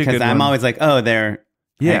one. Because I'm always like, oh, they're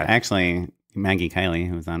Yeah. Actually, Maggie Kiley,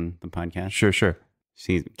 who was on the podcast. Sure.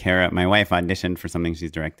 Kara, my wife, auditioned for something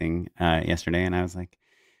she's directing yesterday, and I was like,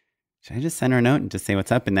 should I just send her a note and just say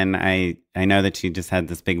what's up? And then I know that she just had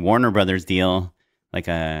this big Warner Brothers deal, like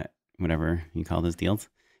a whatever you call those deals.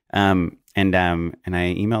 And I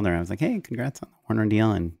emailed her. I was like, hey, congrats on the Warner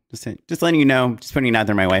deal, and just letting you know, just putting it out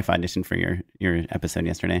there. My wife auditioned for your episode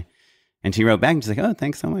yesterday, and she wrote back and she's like, oh,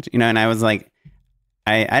 thanks so much. And I was like,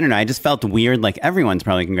 I don't know. I just felt weird. Like everyone's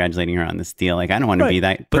probably congratulating her on this deal. Like I don't want to be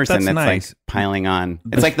that person that's nice. like piling on.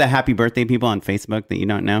 It's like the happy birthday people on Facebook that you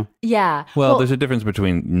don't know. Yeah. Well, there's a difference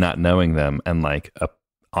between not knowing them and like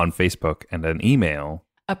on Facebook and an email.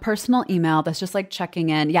 A personal email that's just like checking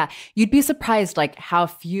in. Yeah. You'd be surprised like how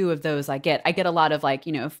few of those I get. I get a lot of like,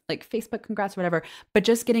 like Facebook congrats or whatever, but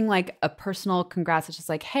just getting like a personal congrats. It's just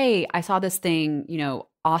like, hey, I saw this thing,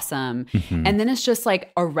 awesome. Mhm. And then it's just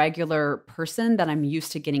like a regular person that I'm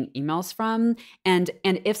used to getting emails from. And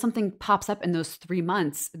if something pops up in those 3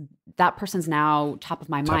 months, that person's now top of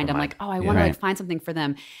my mind. I'm like, oh, I want to like find something for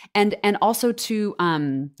them. And also to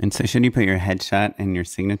And so should you put your headshot and your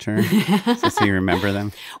signature so you remember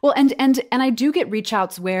them? well, and I do get reach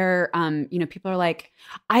outs where people are like,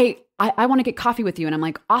 I want to get coffee with you. And I'm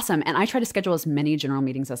like, awesome. And I try to schedule as many general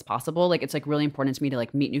meetings as possible. Like, it's like really important to me to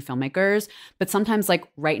like meet new filmmakers. But sometimes like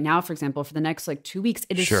right now, for example, for the next like 2 weeks,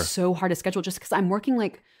 it is so hard to schedule just because I'm working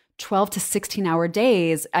like 12 to 16 hour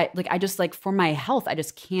days. I just like for my health, I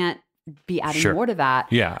just can't be adding more to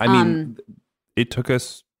that. Yeah. I mean, it took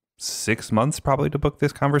us 6 months probably to book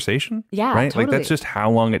this conversation. Yeah. Right. Totally. Like that's just how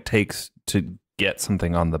long it takes to get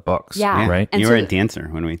something on the books. Yeah. Right. And you were a dancer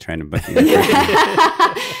when we tried to book you.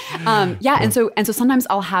 And so sometimes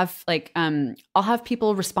I'll have like I'll have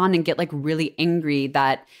people respond and get like really angry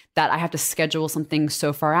that I have to schedule something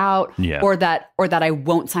so far out, or that I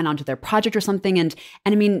won't sign on to their project or something. And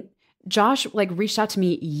I mean, Josh like reached out to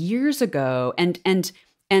me years ago, and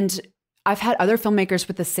I've had other filmmakers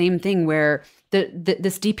with the same thing where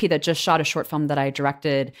this DP that just shot a short film that I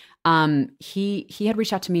directed, he had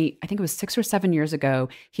reached out to me, I think it was 6 or 7 years ago.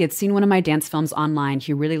 He had seen one of my dance films online.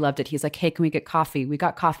 He really loved it. He's like, hey, can we get coffee? We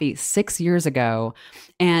got coffee 6 years ago.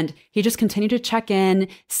 And he just continued to check in,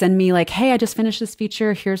 send me like, hey, I just finished this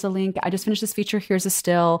feature. Here's a link. I just finished this feature. Here's a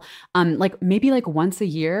still. Like maybe like once a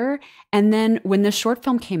year. And then when this short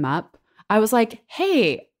film came up, I was like,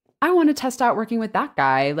 hey, I want to test out working with that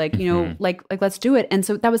guy. Like, like let's do it. And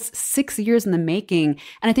so that was 6 years in the making.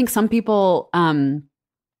 And I think some people,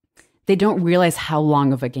 they don't realize how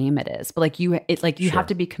long of a game it is. But like you have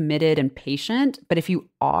to be committed and patient. But if you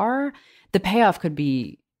are, the payoff could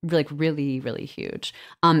be like really, really huge.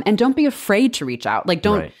 And don't be afraid to reach out. Like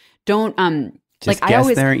don't Just like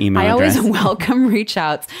guess their email address. address. Welcome reach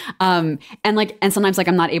outs. And sometimes like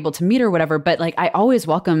I'm not able to meet or whatever, but like I always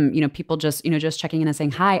welcome, people just checking in and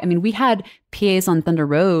saying hi. I mean, we had PAs on Thunder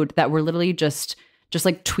Road that were literally just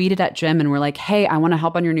like tweeted at Jim and were like, hey, I want to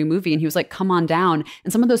help on your new movie. And he was like, come on down.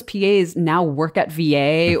 And some of those PAs now work at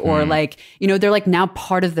VA or like, they're like now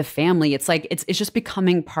part of the family. It's like, it's just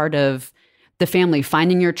becoming part of the family,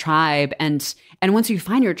 finding your tribe. And once you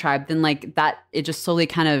find your tribe, then like that, it just slowly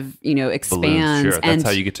kind of, expands. Sure. That's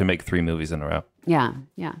how you get to make 3 movies in a row. Yeah.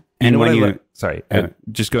 Yeah. And what when you,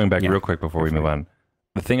 just going back real quick before we move on.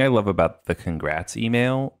 The thing I love about the congrats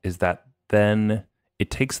email is that then it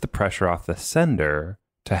takes the pressure off the sender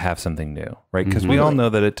to have something new, right? Because we all know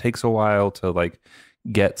that it takes a while to like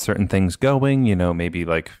get certain things going, maybe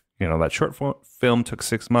like, that short film took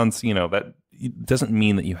 6 months, that doesn't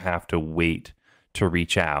mean that you have to wait to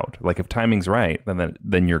reach out. Like if timing's right,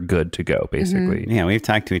 then you're good to go, basically. Yeah, we've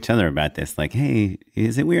talked to each other about this. Like, hey,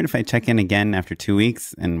 is it weird if I check in again after 2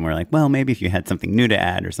 weeks? And we're like, well, maybe if you had something new to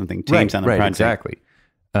add or something changed on the project. Exactly.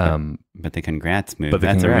 But the congrats move,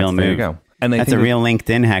 that's a real move. There you go. And that's a real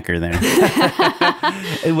LinkedIn hacker there.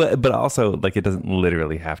 But also, like, it doesn't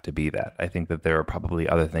literally have to be that. I think that there are probably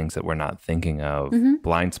other things that we're not thinking of,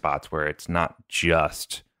 blind spots where it's not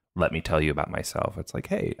just, let me tell you about myself. It's like,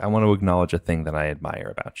 hey, I want to acknowledge a thing that I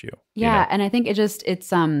admire about you. Yeah. And I think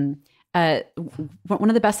it's one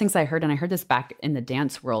of the best things I heard, and I heard this back in the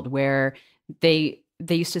dance world, where they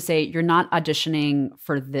used to say, you're not auditioning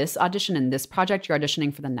for this audition in this project, you're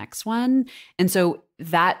auditioning for the next one. And so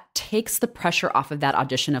that takes the pressure off of that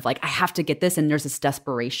audition of like, I have to get this. And there's this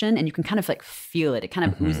desperation and you can kind of like feel it. It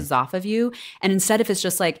kind of oozes off of you. And instead, if it's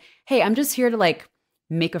just like, hey, I'm just here to like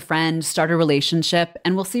make a friend, start a relationship,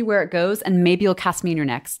 and we'll see where it goes. And maybe you'll cast me in your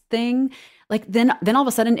next thing. Like then all of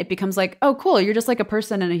a sudden it becomes like, oh, cool. You're just like a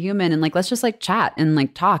person and a human. And like, let's just like chat and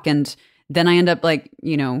like talk. And then I end up like,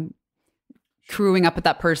 crewing up with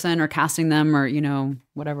that person or casting them or,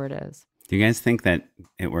 whatever it is. Do you guys think that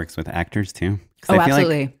it works with actors too? Oh,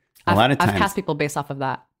 absolutely. Like a lot of times I've cast people based off of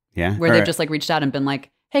that. Yeah. Where they've just like reached out and been like,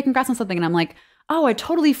 hey, congrats on something. And I'm like, oh, I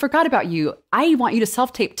totally forgot about you. I want you to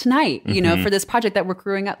self-tape tonight, for this project that we're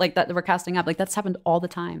crewing up, like that we're casting up. Like that's happened all the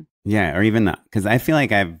time. Yeah. Or even because I feel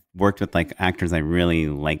like I've worked with like actors I really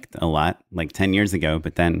liked a lot, like 10 years ago,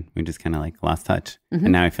 but then we just kind of like lost touch.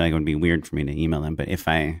 And now I feel like it would be weird for me to email them. But if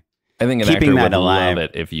I think an keeping actor that would alive. love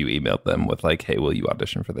it if you emailed them with like, hey, will you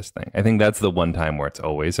audition for this thing? I think that's the one time where it's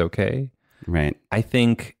always okay. Right. I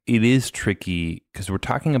think it is tricky because we're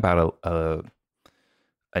talking about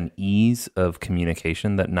an ease of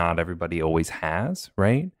communication that not everybody always has,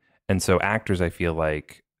 right? And so actors, I feel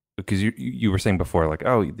like, because you were saying before, like,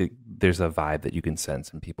 oh, there's a vibe that you can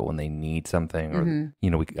sense in people when they need something, or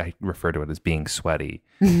I refer to it as being sweaty.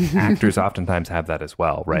 Actors oftentimes have that as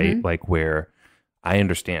well, right? Like where I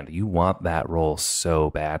understand you want that role so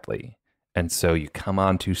badly. And so you come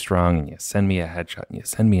on too strong and you send me a headshot and you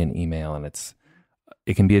send me an email and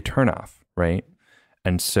it can be a turnoff, right?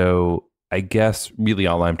 And so I guess really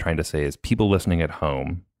all I'm trying to say is people listening at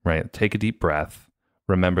home, right? Take a deep breath.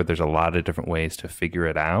 Remember, there's a lot of different ways to figure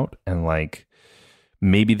it out. And like,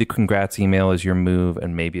 maybe the congrats email is your move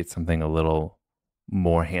and maybe it's something a little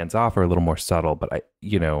more hands off or a little more subtle. But I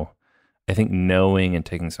think knowing and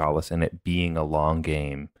taking solace in it being a long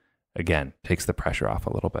game, again, takes the pressure off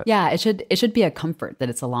a little bit. Yeah, it should be a comfort that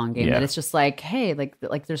it's a long game. That it's just like, hey,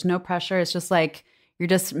 like there's no pressure. It's just like you're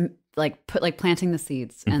just like planting the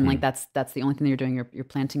seeds, and like that's the only thing that you're doing. You're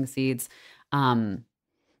planting the seeds.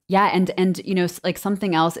 Yeah, and like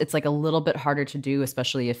something else, it's like a little bit harder to do,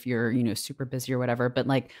 especially if you're super busy or whatever. But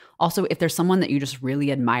like also if there's someone that you just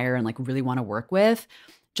really admire and like really want to work with,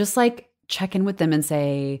 just like check in with them and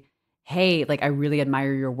say, hey, like I really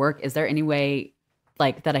admire your work. Is there any way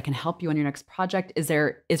like that I can help you on your next project? Is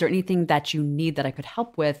there anything that you need that I could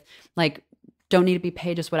help with? Like, don't need to be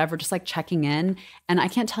paid, just whatever, just like checking in. And I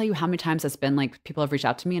can't tell you how many times it's been like people have reached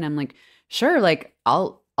out to me and I'm like, sure, like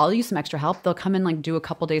I'll use some extra help. They'll come and like do a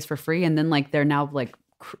couple days for free. And then like they're now like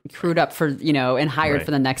crewed up for, and hired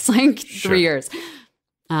for the next like 3 years.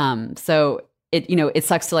 So it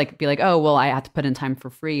sucks to like be like, oh, well, I have to put in time for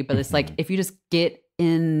free. But it's like, if you just get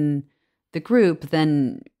in the group,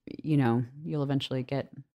 then you'll eventually get.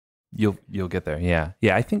 You'll get there. Yeah.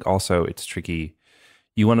 Yeah. I think also it's tricky.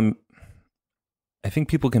 I think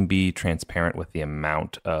people can be transparent with the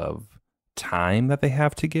amount of time that they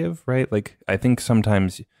have to give, right? Like, I think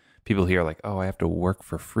sometimes people hear like, oh, I have to work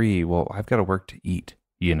for free. Well, I've got to work to eat,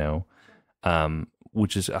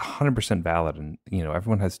 which is 100% valid. And,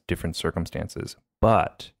 everyone has different circumstances,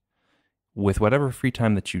 but with whatever free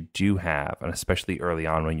time that you do have, and especially early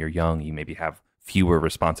on when you're young, you maybe have fewer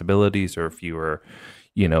responsibilities or fewer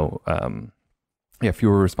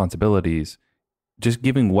responsibilities. Just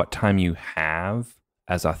giving what time you have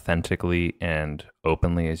as authentically and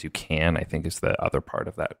openly as you can, I think is the other part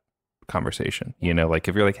of that conversation. Like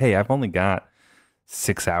if you're like, hey, I've only got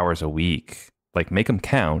 6 hours a week, like make them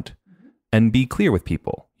count and be clear with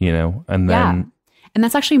people, and then. Yeah. And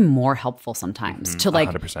that's actually more helpful sometimes to like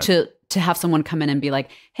 100%. to have someone come in and be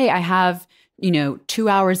like, hey, I have 2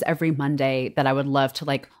 hours every Monday that I would love to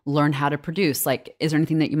like learn how to produce. Like, is there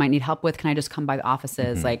anything that you might need help with? Can I just come by the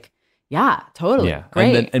offices? Like, yeah, totally. Yeah.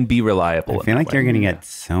 Great. And be reliable. I feel like you're going to get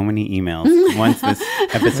so many emails once this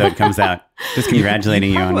episode comes out, just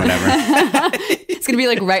congratulating you on whatever. It's going to be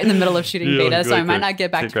like right in the middle of shooting beta, so I might not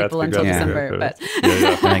get back to people until December. But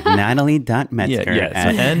like Natalie.Metzger.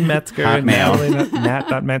 Yeah. So N Metzger,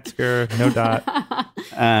 Nat.Metzger, no dot.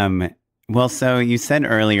 Well, so you said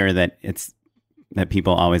earlier that that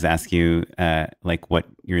people always ask you like what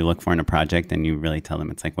you look for in a project, and you really tell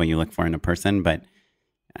them it's like what you look for in a person. But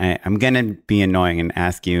I'm going to be annoying and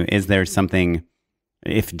ask you, is there something,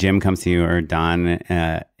 if Jim comes to you or Don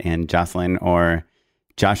and Jocelyn or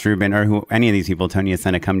Josh Rubin or any of these people, Tony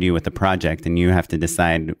Asena, come to you with a project and you have to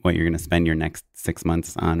decide what you're going to spend your next 6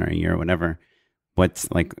 months on or a year or whatever,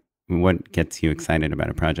 what gets you excited about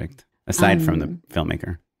a project aside from the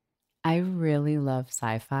filmmaker? I really love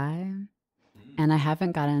sci-fi. And I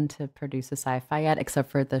haven't gotten to produce a sci-fi yet, except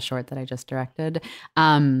for the short that I just directed.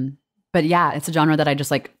 But yeah, it's a genre that I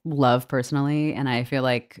just like love personally, and I feel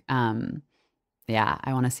like, I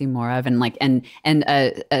want to see more of, and like, and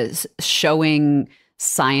showing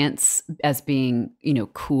science as being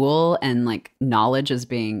cool and like knowledge as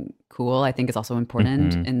being cool, I think is also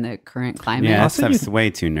important in the current climate. Yeah, that stuff's way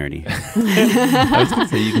too nerdy. I was going to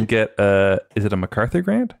say you can get is it a MacArthur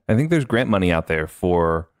grant? I think there's grant money out there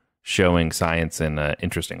for showing science in an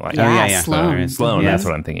interesting light. Yeah, Sloan. Sloan, that's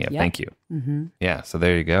what I'm thinking of. Yep. Thank you. Yeah, so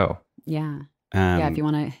there you go. Yeah. If you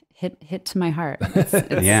want to hit to my heart, it's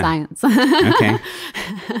science. Okay.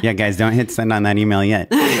 Yeah, guys, don't hit send on that email yet.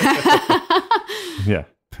 Yeah.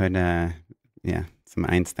 Put some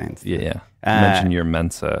Einsteins. Yeah. Mention your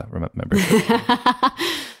Mensa membership.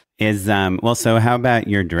 So how about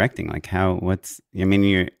your directing? Like how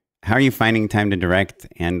are you finding time to direct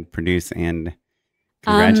and produce and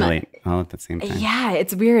congratulate all at the same time? Yeah,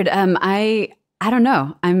 it's weird. I don't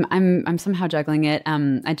know. I'm somehow juggling it.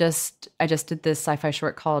 I just did this sci-fi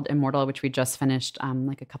short called Immortal, which we just finished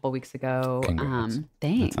like a couple weeks ago. Congrats.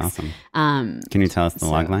 Thanks. That's awesome. Can you tell us the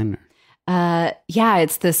logline? Yeah,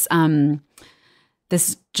 it's this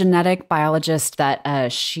this genetic biologist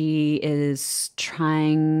that she is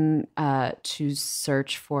trying to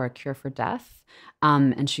search for a cure for death.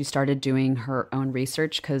 And she started doing her own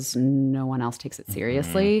research because no one else takes it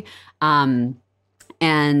seriously.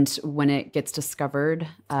 And when it gets discovered,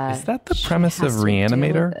 Is that the she premise has of to deal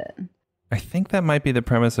Reanimator? with it. I think that might be the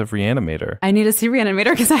premise of Reanimator. I need to see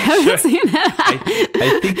Reanimator because I haven't seen it.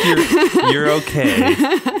 I think you're okay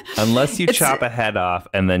unless you chop a head off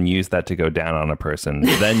and then use that to go down on a person.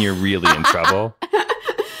 Then you're really in trouble.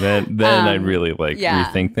 Then I'd really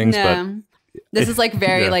rethink things. No. But this is like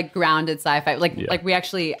very like grounded sci-fi. Like we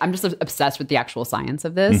actually, I'm just obsessed with the actual science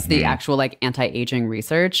of this, the actual like anti-aging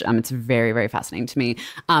research. It's very, very fascinating to me.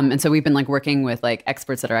 And so we've been like working with like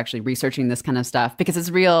experts that are actually researching this kind of stuff because it's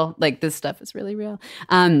real. Like this stuff is really real.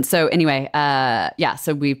 So anyway,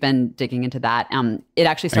 so we've been digging into that. It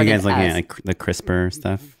actually started. Are you guys looking at like the CRISPR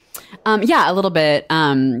stuff? Yeah, a little bit.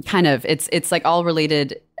 Kind of. It's like all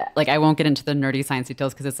related. Like I won't get into the nerdy science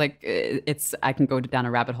details because it's like I can go down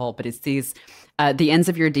a rabbit hole. But it's these the ends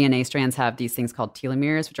of your DNA strands have these things called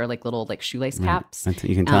telomeres, which are like little like shoelace caps.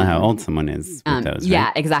 You can tell how old someone is with those. Right?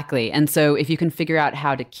 Yeah, exactly. And so if you can figure out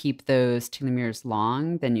how to keep those telomeres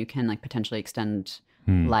long, then you can like potentially extend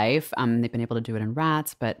life. They've been able to do it in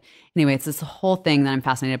rats. But anyway, it's this whole thing that I'm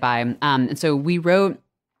fascinated by. And so we wrote.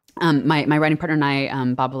 My writing partner and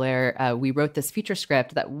I, Bob Belair, we wrote this feature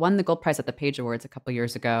script that won the Gold Prize at the Page Awards a couple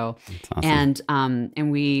years ago. That's awesome.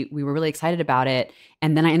 And we were really excited about it.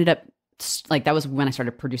 And then I ended up like that was when I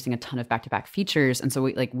started producing a ton of back-to-back features. And so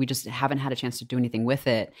we just haven't had a chance to do anything with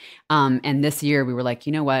it. And this year we were like,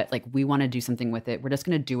 you know what, like we want to do something with it. We're just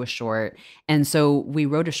going to do a short. And so we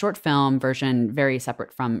wrote a short film version, very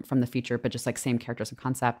separate from the feature, but just like same characters and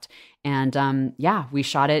concept. And we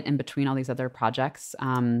shot it in between all these other projects.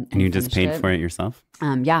 And you just paid for it yourself?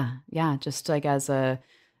 Yeah. Just like as a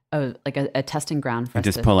testing ground for us.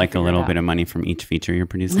 Just pull like a little bit of money from each feature you're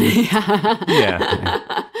producing.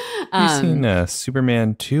 Yeah. You've seen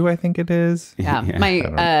Superman 2, I think it is.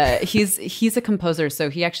 Yeah. He's a composer, so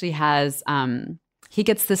he actually has he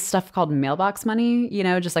gets this stuff called mailbox money,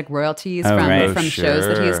 just like royalties from shows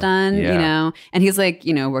that he's done, and he's like,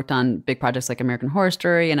 worked on big projects like American Horror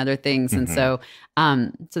Story and other things. And so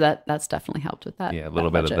that's definitely helped with that. Yeah, a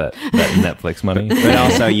little bit of that Netflix money. But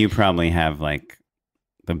also you probably have like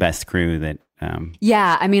the best crew that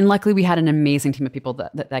luckily we had an amazing team of people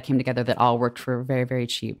that came together that all worked for very, very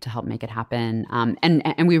cheap to help make it happen.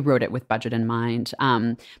 And we wrote it with budget in mind.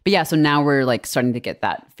 So now we're like starting to get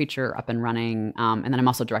that feature up and running. And then I'm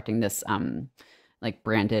also directing this like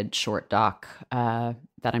branded short doc that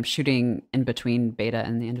I'm shooting in between beta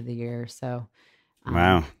and the end of the year. So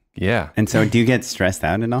wow. Yeah. And so do you get stressed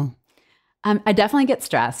out at all? I definitely get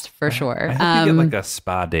stressed for sure. I hope you get like a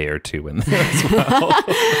spa day or two in there as well.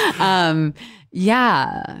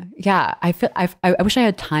 Yeah. I wish I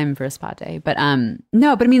had time for a spa day, but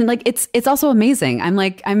no. But I mean, like it's also amazing.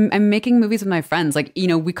 I'm making movies with my friends. Like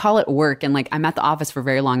we call it work, and like I'm at the office for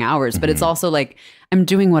very long hours, but it's also like I'm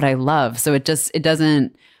doing what I love. So it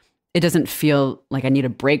doesn't feel like I need a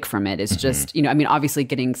break from it. It's just obviously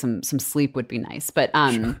getting some sleep would be nice, but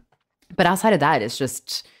but outside of that, it's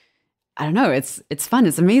just. I don't know. It's fun.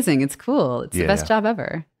 It's amazing. It's cool. It's the best job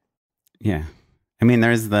ever. Yeah. I mean,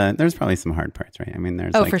 there's probably some hard parts, right? I mean,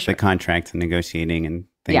 there's for sure. the contracts and negotiating and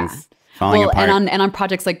things falling apart. And on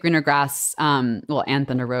projects like Greener Grass, and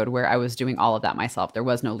Thunder Road, where I was doing all of that myself. There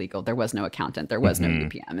was no legal, there was no accountant, there was no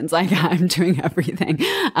UPM. It's like I'm doing everything.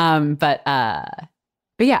 But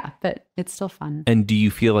it's still fun. And do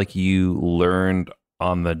you feel like you learned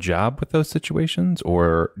on the job with those situations,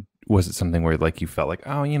 or was it something where like you felt like,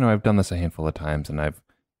 oh, I've done this a handful of times and I've,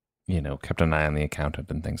 kept an eye on the accountant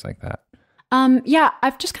and things like that?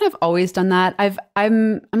 I've just kind of always done that.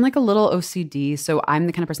 I'm like a little OCD, so I'm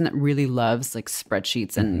the kind of person that really loves like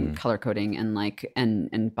spreadsheets and color coding and like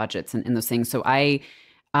and budgets and those things. So I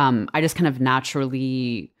just kind of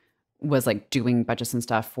naturally was like doing budgets and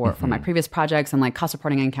stuff for my previous projects and like cost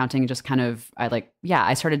reporting and accounting. Just kind of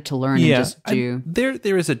I started to learn and just do.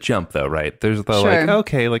 There is a jump though, right? There's the like,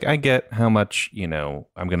 okay, like I get how much I'm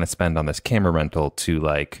going to spend on this camera rental to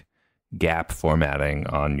like gap formatting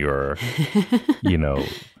on your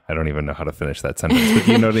I don't even know how to finish that sentence, but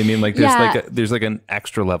you know what I mean? Like there's like an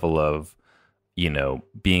extra level of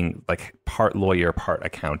being like part lawyer, part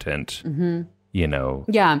accountant.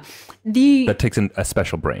 That takes a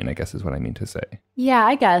special brain, I guess is what I mean to say. Yeah,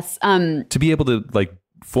 I guess to be able to like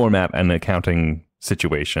format an accounting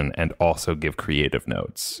situation and also give creative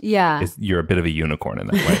notes. You're a bit of a unicorn in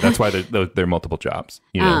that way. That's why there are multiple jobs.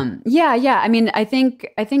 I mean, I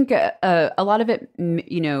think a lot of it,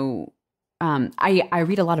 I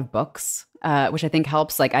read a lot of books. which I think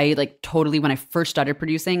helps. Like I like totally, when I first started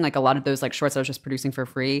producing, like a lot of those like shorts I was just producing for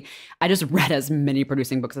free, I just read as many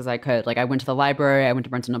producing books as I could. Like I went to the library, I went to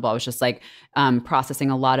Barnes and Noble. I was just like processing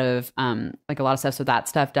a lot of stuff. So that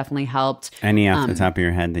stuff definitely helped. Any off the top of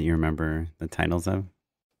your head that you remember the titles of?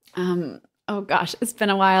 Oh gosh, it's been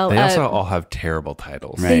a while. They also all have terrible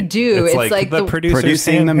titles. Right. They do. It's like the producer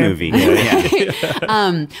producing the movie.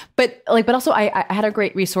 Yeah. But also I had a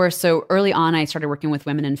great resource. So early on, I started working with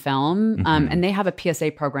Women in Film, and they have a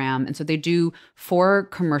PSA program, and so they do 4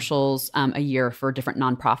 commercials a year for different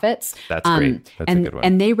nonprofits. That's great. That's a good one.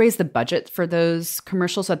 And they raise the budget for those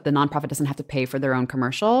commercials so that the nonprofit doesn't have to pay for their own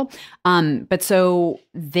commercial. But so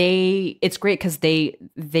it's great because they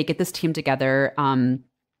get this team together.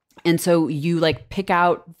 And so you like pick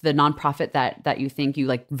out the nonprofit that you think, you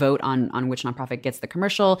like vote on which nonprofit gets the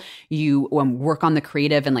commercial. You work on the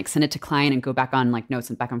creative and like send it to client and go back on like notes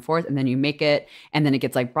and back and forth. And then you make it, and then it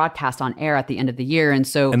gets like broadcast on air at the end of the year. And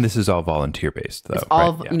so, and this is all volunteer based though. It's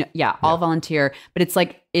all, right? all volunteer, but it's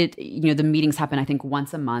like the meetings happen, I think,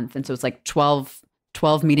 once a month. And so it's like 12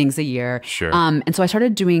 meetings a year. Sure. And so I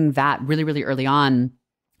started doing that really, really early on.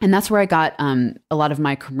 And that's where I got a lot of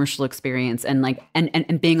my commercial experience and like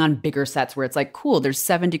and being on bigger sets where it's like, cool, there's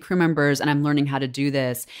 70 crew members and I'm learning how to do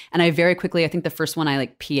this. And I very quickly, I think the first one I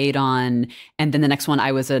like PA'd on, and then the next one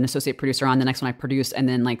I was an associate producer on, the next one I produced, and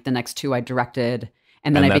then like the next 2 I directed,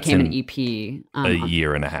 and then I became an EP. A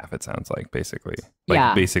year and a half, it sounds like, basically.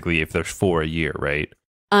 Like basically if there's 4 a year, right?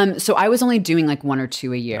 So I was only doing like 1 or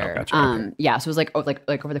 2 a year. Oh, gotcha. Okay. Yeah. So it was like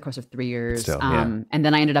over the course of 3 years. Still, yeah. And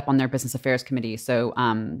then I ended up on their business affairs committee. So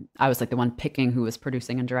I was like the one picking who was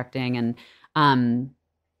producing and directing. And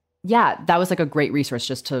that was like a great resource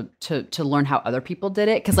just to learn how other people did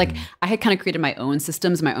it. Cause like I had kind of created my own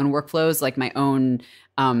systems, my own workflows, like my own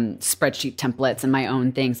spreadsheet templates and my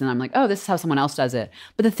own things. And I'm like, oh, this is how someone else does it.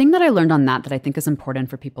 But the thing that I learned on that I think is important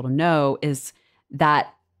for people to know is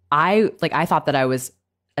that I thought that I was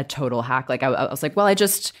a total hack. Like I was like, well, I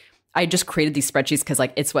just created these spreadsheets because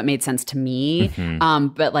like it's what made sense to me.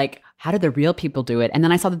 But like, how did the real people do it? And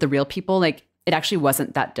then I saw that the real people, like, it actually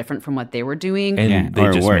wasn't that different from what they were doing. And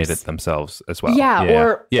they just made it themselves as well.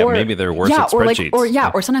 Or maybe they're worse at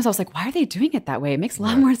spreadsheets. Or sometimes I was like, why are they doing it that way? It makes a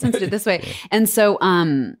lot more sense to do it this way. And so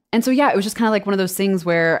it was just kind of like one of those things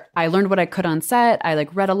where I learned what I could on set. I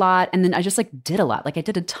like read a lot, and then I just like did a lot. Like I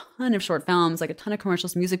did a ton of short films, like a ton of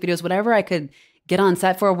commercials, music videos, whatever I could get on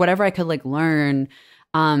set for, whatever I could like learn.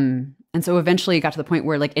 And so eventually it got to the point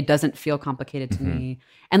where like it doesn't feel complicated to me.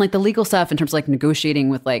 And like the legal stuff in terms of like negotiating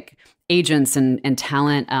with like agents and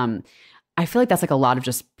talent, I feel like that's like a lot of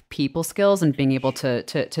just people skills and being able to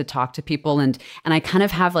talk to people. And I kind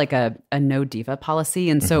of have like a no diva policy.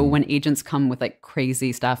 And so when agents come with like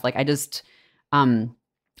crazy stuff, like I just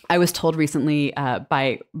I was told recently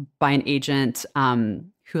by an agent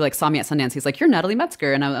who like saw me at Sundance, he's like, "You're Natalie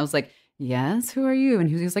Metzger." And I was like, "Yes, who are you?" And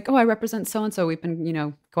he was like, "Oh, I represent so-and-so. We've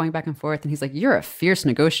been, going back and forth." And he's like, "You're a fierce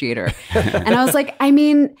negotiator." And I was like, I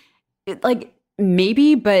mean, like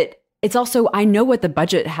maybe, but it's also, I know what the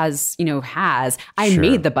budget has. I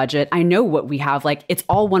made the budget. I know what we have. Like, it's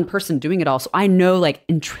all one person doing it all. So I know like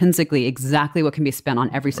intrinsically exactly what can be spent on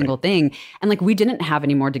every single thing. And like, we didn't have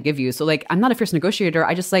any more to give you. So like, I'm not a fierce negotiator.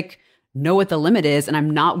 I just like know what the limit is, and I'm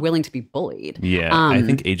not willing to be bullied. Yeah. I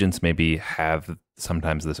think agents maybe have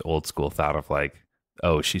sometimes this old school thought of like,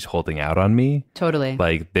 oh, she's holding out on me. Totally.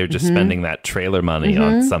 Like they're just spending that trailer money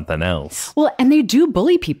on something else. Well, and they do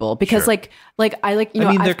bully people because like I like, I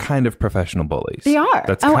mean, they're kind of professional bullies. They are.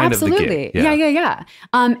 That's kind absolutely. of the gig. Yeah.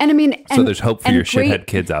 And I mean, so there's hope for your shithead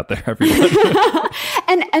kids out there, everyone.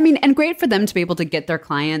 And I mean, and great for them to be able to get their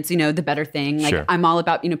clients, the better thing. Like I'm all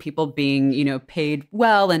about, people being, paid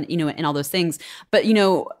well and, and all those things. But,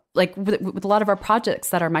 like with a lot of our projects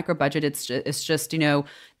that are micro budget, it's just,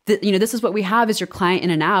 this is what we have is your client in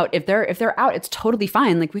and out. If they're out, it's totally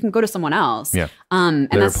fine. Like we can go to someone else. Yeah. And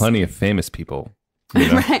there are plenty of famous people.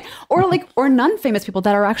 Right. Or non-famous people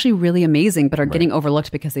that are actually really amazing, but are getting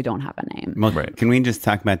overlooked because they don't have a name. Well, can we just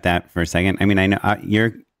talk about that for a second? I mean, I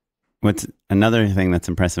know what's another thing that's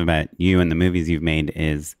impressive about you and the movies you've made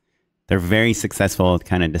is they're very successful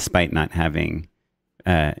kind of despite not having,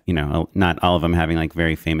 not all of them having like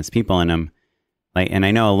very famous people in them. Like, and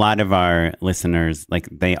I know a lot of our listeners, like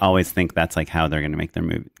they always think that's like how they're going to make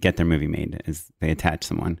get their movie made is they attach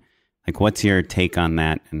someone. Like, what's your take on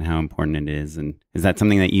that and how important it is? And is that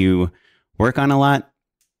something that you work on a lot?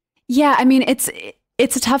 Yeah, I mean, it's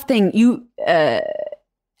a tough thing.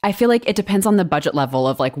 I feel like it depends on the budget level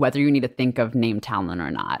of like whether you need to think of name talent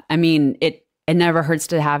or not. I mean, It never hurts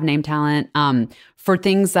to have name talent. For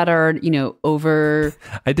things that are, over.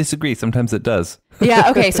 I disagree. Sometimes it does. Yeah.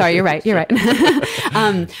 Okay. Sorry. You're right.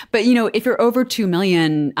 But if you're over 2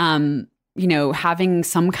 million, having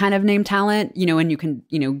some kind of name talent, and you can,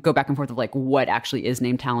 go back and forth of like what actually is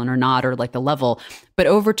name talent or not, or like the level. But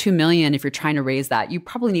over 2 million, if you're trying to raise that, you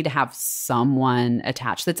probably need to have someone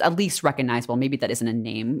attached that's at least recognizable. Maybe that isn't a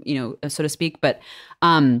name, so to speak. But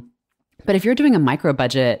if you're doing a micro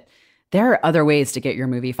budget, there are other ways to get your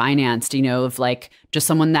movie financed, of like just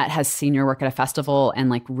someone that has seen your work at a festival and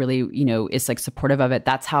like really, is like supportive of it.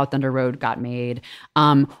 That's how Thunder Road got made.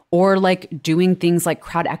 Or like doing things like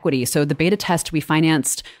crowd equity. So the beta test we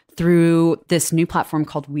financed through this new platform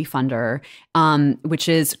called WeFunder, which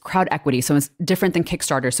is crowd equity. So it's different than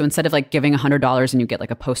Kickstarter. So instead of like giving $100 and you get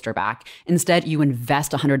like a poster back, instead you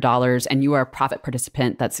invest $100 and you are a profit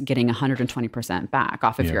participant that's getting 120% back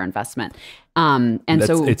off of your investment.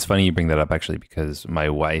 It's funny you bring that up actually, because my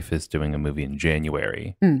wife is doing a movie in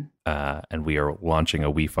January and we are launching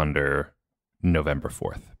a WeFunder November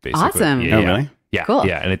 4th, basically. Awesome. Yeah, really? Yeah. Cool.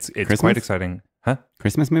 Yeah. And it's Christmas? Quite exciting. Huh?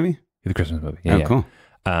 Christmas movie? The Christmas movie. Yeah, Cool.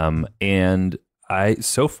 And I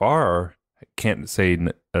so far can't say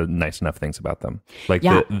nice enough things about them. Like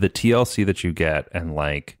the TLC that you get and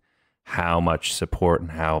like how much support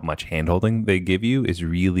and how much handholding they give you is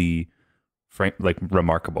really like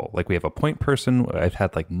remarkable. Like we have a point person. I've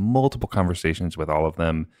had like multiple conversations with all of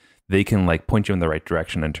them. They can like point you in the right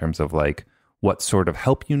direction in terms of like what sort of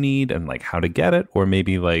help you need and like how to get it, or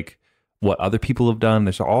maybe like what other people have done.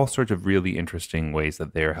 There's all sorts of really interesting ways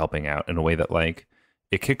that they're helping out in a way that like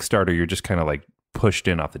a Kickstarter, you're just kind of like pushed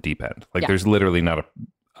in off the deep end. Like there's literally not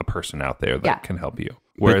a person out there that can help you.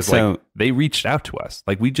 Whereas like they reached out to us.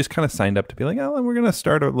 Like we just kind of signed up to be like, oh, and we're going to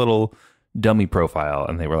start a little dummy profile.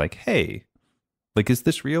 And they were like, hey, like, is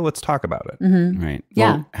this real? Let's talk about it. Mm-hmm. Right.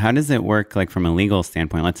 Yeah. Well, how does it work like from a legal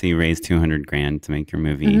standpoint? Let's say you raise $200,000 to make your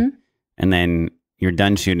movie and then you're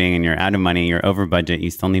done shooting and you're out of money, you're over budget,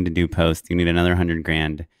 you still need to do post, you need another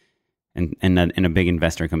 $100,000. And a big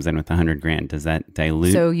investor comes in with $100,000. Does that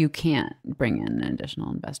dilute? So you can't bring in an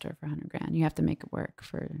additional investor for $100,000. You have to make it work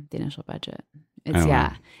for the initial budget. It's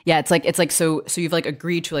Wow. It's like so you've like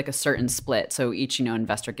agreed to like a certain split. So each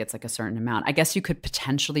investor gets like a certain amount. I guess you could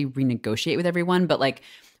potentially renegotiate with everyone, but like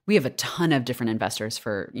we have a ton of different investors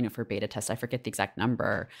for beta tests. I forget the exact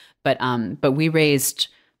number, but we raised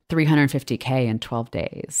 $350K in 12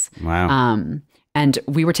 days. Wow. And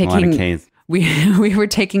we were A lot of taking Ks. we were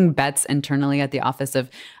taking bets internally at the office of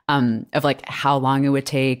like how long it would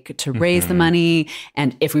take to raise the money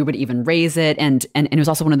and if we would even raise it. And it was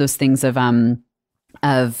also one of those things of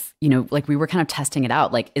like we were kind of testing it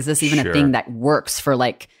out. Like, is this even a thing that works for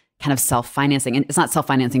like kind of self-financing? And it's not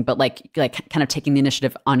self-financing, but like kind of taking the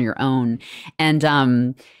initiative on your own.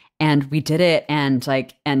 And we did it, and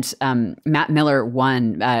Matt Miller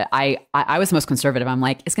won. I was most conservative. I'm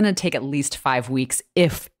like, it's going to take at least 5 weeks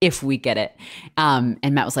if we get it. And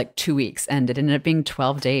Matt was like 2 weeks, and it ended up being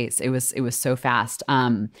 12 days. It was so fast.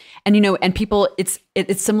 And people, it's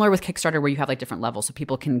similar with Kickstarter where you have like different levels, so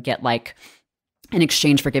people can get like, in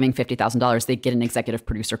exchange for giving $50,000, they get an executive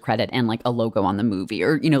producer credit and like a logo on the movie,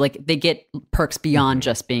 or like they get perks beyond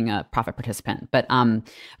just being a profit participant. But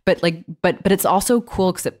it's also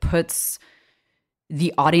cool because it puts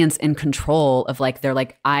the audience in control of like they're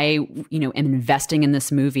like, I am investing in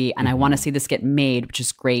this movie and I want to see this get made, which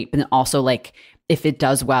is great. But then also like if it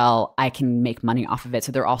does well, I can make money off of it.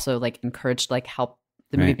 So they're also like encouraged to like help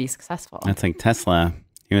the movie be successful. That's like Tesla.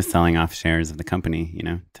 He was selling off shares of the company,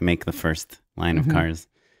 to make the first line of cars.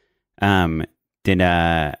 What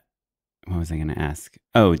was I going to ask?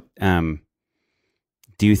 Oh,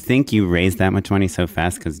 do you think you raised that much money so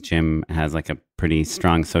fast because Jim has like a pretty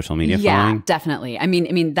strong social media following? Yeah, definitely. I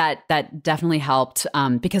mean that definitely helped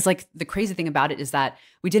because like the crazy thing about it is that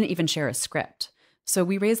we didn't even share a script. So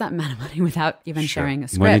we raised that amount of money without even sharing a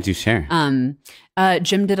script. What did you share?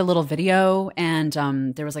 Jim did a little video, and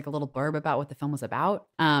there was like a little blurb about what the film was about.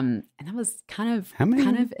 And that was kind of How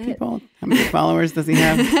many people? How many followers does he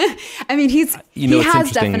have? I mean, he has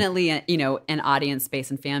interesting. definitely an audience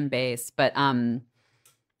base and fan base, but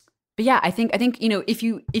yeah, I think if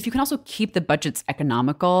you can also keep the budgets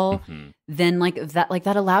economical, then like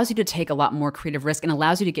that allows you to take a lot more creative risk and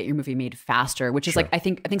allows you to get your movie made faster. Which is like I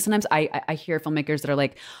think sometimes I hear filmmakers that are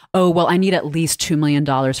like, oh well, I need at least $2 million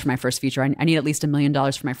for my first feature. I need at least $1 million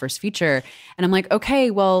for my first feature, and I'm like, okay,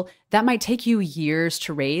 well that might take you years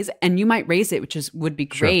to raise, and you might raise it, which would be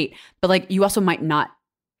great, but like you also might not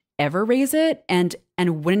ever raise it, and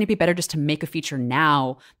wouldn't it be better just to make a feature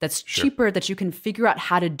now that's cheaper, that you can figure out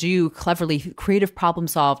how to do cleverly, creative problem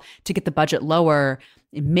solve to get the budget lower,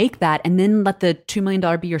 make that and then let the $2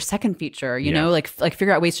 million be your second feature, you know, like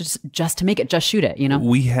figure out ways to just to make it, just shoot it, you know?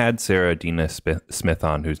 We had Sarah Dina Smith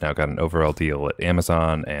on, who's now got an overall deal at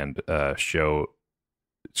Amazon and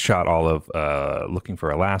shot all of Looking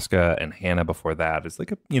for Alaska, and Hannah before that is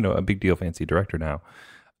like a big deal fancy director now.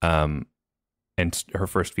 And her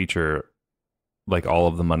first feature, like all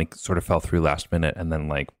of the money sort of fell through last minute, and then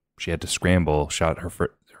like she had to scramble, shot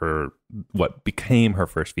her what became her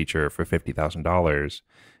first feature for $50,000,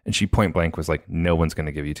 and she point blank was like, no one's going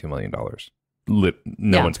to give you $2 million.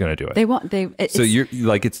 No one's going to do it. They won't. So you're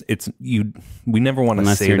like, it's you. We never want to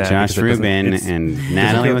unless say you're that Josh Rubin and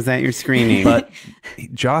Natalie was at your screening. But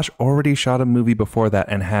Josh already shot a movie before that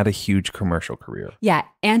and had a huge commercial career. Yeah,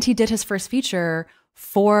 and he did his first feature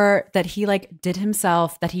that he like did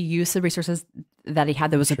himself, that he used the resources that he had.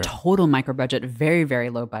 That was a total micro budget, very, very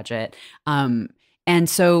low budget. And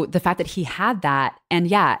so the fact that he had that and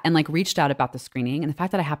like reached out about the screening, and the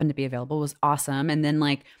fact that I happened to be available was awesome. And then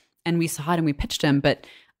like, and we saw it and we pitched him, but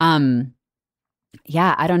I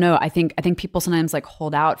don't know. I think people sometimes like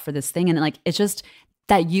hold out for this thing, and like it's just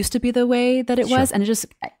that used to be the way that it was, and it just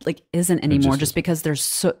like isn't anymore. Just because there's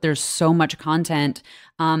so much content,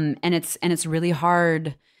 and it's really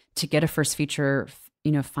hard to get a first feature,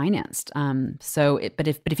 financed. But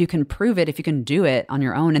if you can prove it, if you can do it on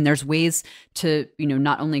your own, and there's ways to,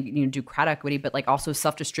 not only, do crowd equity, but like also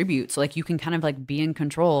self-distribute. So like you can kind of like be in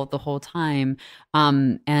control the whole time.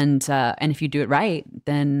 And if you do it right,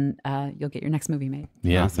 then you'll get your next movie made.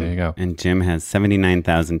 Yeah. Awesome. There you go. And Jim has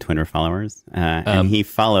 79,000 Twitter followers, and he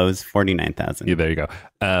follows 49,000. Yeah, there you go.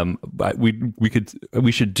 But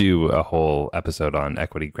we should do a whole episode on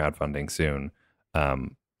equity crowdfunding soon.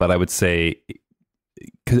 But I would say,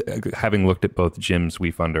 having looked at both Jim's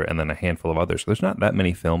WeFunder and then a handful of others, there's not that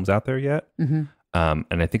many films out there yet. Mm-hmm.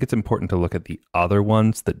 And I think it's important to look at the other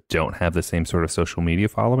ones that don't have the same sort of social media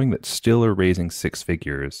following that still are raising six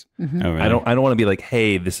figures. Mm-hmm. Oh, really? I don't want to be like,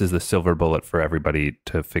 hey, this is the silver bullet for everybody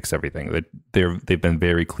to fix everything. They've been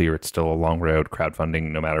very clear. It's still a long road.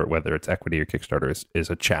 Crowdfunding, no matter whether it's equity or Kickstarter, is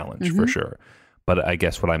a challenge for sure. But I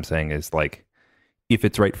guess what I'm saying is like, if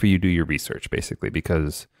it's right for you, do your research, basically,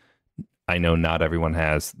 because I know not everyone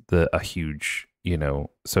has a huge,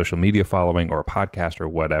 social media following or a podcast or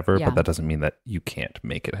whatever, but that doesn't mean that you can't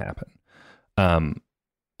make it happen. And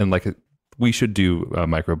like we should do a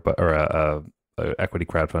equity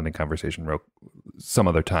crowdfunding conversation some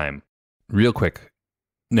other time. Real quick,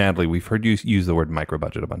 Natalie, we've heard you use the word micro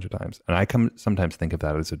budget a bunch of times, and I sometimes think of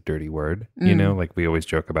that as a dirty word. Like we always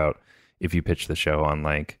joke about if you pitch the show on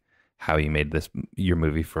like how you made your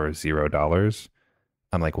movie for $0.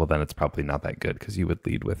 I'm like, well, then it's probably not that good, because you would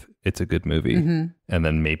lead with it's a good movie, and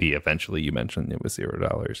then maybe eventually you mention it was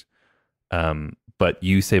 $0. But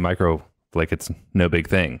you say micro like it's no big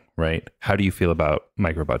thing, right? How do you feel about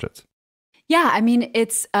micro budgets? Yeah, I mean,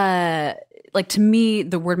 it's like, to me,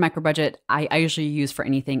 the word micro budget I usually use for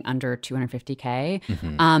anything under $250K,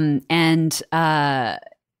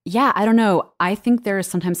 yeah, I don't know. I think there is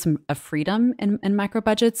sometimes a freedom in micro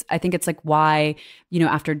budgets. I think it's like why,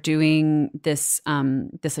 after doing this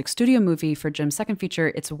like studio movie for Jim's second feature,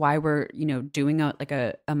 it's why we're, doing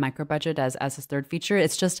a micro budget as his third feature.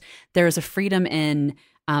 It's just, there is a freedom in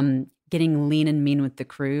getting lean and mean with the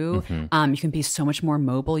crew. You can be so much more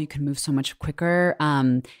mobile. You can move so much quicker.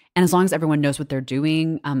 And as long as everyone knows what they're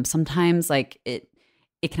doing, sometimes like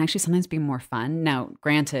it can actually sometimes be more fun. Now,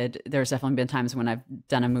 granted, there's definitely been times when I've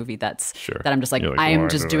done a movie that I'm just like, I am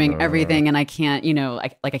just doing everything, and I can't,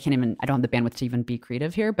 I can't even, I don't have the bandwidth to even be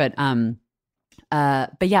creative here. But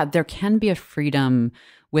yeah, there can be a freedom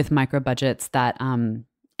with micro budgets that, and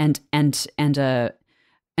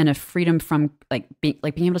a freedom from being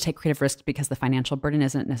able to take creative risks, because the financial burden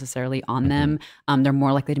isn't necessarily on them. They're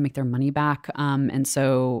more likely to make their money back. And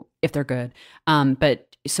so if they're good, but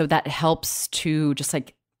so that helps to just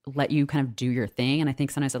like let you kind of do your thing. And I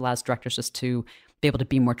think sometimes it allows directors just to be able to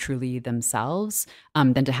be more truly themselves,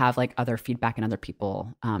 than to have like other feedback and other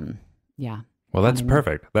people. Yeah. Well, that's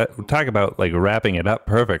perfect. Talk about like wrapping it up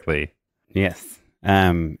perfectly. Yes.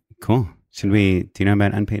 Cool. Do you know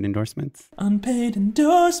about unpaid endorsements? Unpaid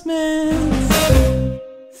endorsements.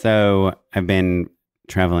 So I've been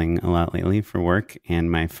traveling a lot lately for work,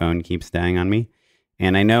 and my phone keeps dying on me.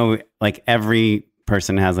 And I know like every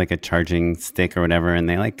person has like a charging stick or whatever, and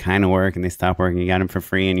they like kind of work and they stop working. You got them for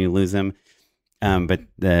free and you lose them. But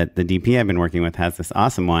the DP I've been working with has this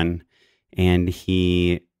awesome one, and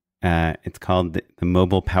it's called the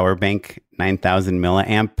Mobile Power Bank 9000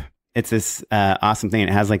 milliamp. It's this awesome thing. It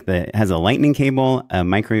has a lightning cable, a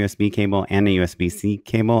micro USB cable, and a USB-C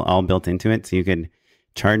cable all built into it. So you could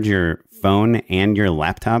charge your phone and your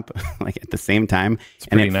laptop like at the same time,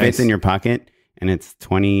 and it fits in your pocket, and it's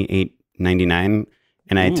 $28.99.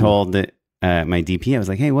 And I told my DP, I was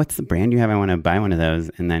like, hey, what's the brand you have? I want to buy one of those.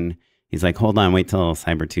 And then he's like, hold on, wait till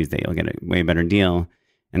Cyber Tuesday. You'll get a way better deal.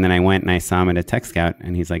 And then I went and I saw him at a Tech Scout,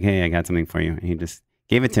 and he's like, hey, I got something for you. And he just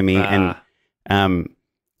gave it to me. And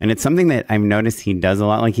it's something that I've noticed he does a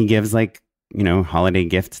lot. Like he gives like, holiday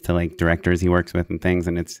gifts to like directors he works with and things.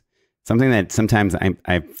 And it's something that sometimes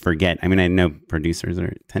I forget. I mean, I know producers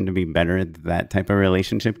tend to be better at that type of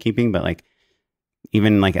relationship keeping, but like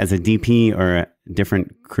even like as a DP or a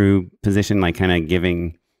different crew position, like kind of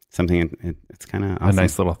giving something, it's kind of awesome. A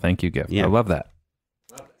nice little thank you gift. Yeah. I love that.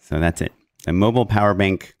 So that's it. A mobile power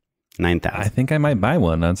bank 9,000. I think I might buy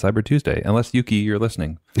one on Cyber Tuesday, unless Yuki, you're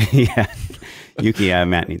listening. Yeah. Yuki,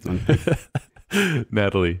 Matt needs one.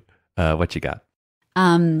 Natalie, what you got?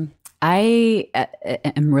 I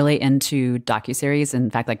am really into docuseries. In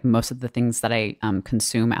fact, like most of the things that I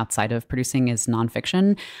consume outside of producing is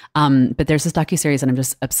nonfiction. But there's this docuseries that I'm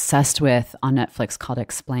just obsessed with on Netflix called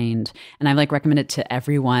Explained. And I've like recommended to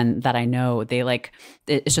everyone that I know.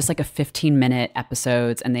 It's just like a 15-minute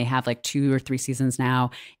episodes, and they have like 2 or 3 seasons now.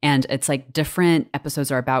 And it's like different episodes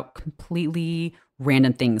are about completely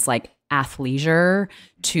random things like athleisure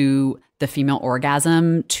to the female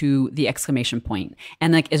orgasm to the exclamation point.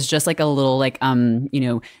 And like, it's just like a little like,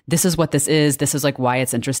 this is what this is. This is like why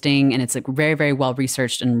it's interesting. And it's like very, very well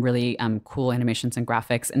researched and really cool animations and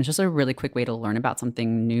graphics. And it's just a really quick way to learn about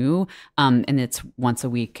something new. And it's once a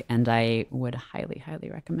week. And I would highly,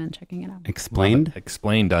 highly recommend checking it out. Explained?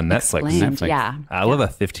 Explained on Netflix. Netflix. Yeah. I love a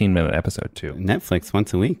 15-minute episode too. Netflix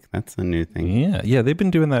once a week. That's a new thing. Yeah. Yeah. They've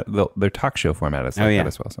been doing that. Their talk show format is like that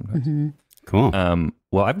as well sometimes. Mm-hmm. Cool.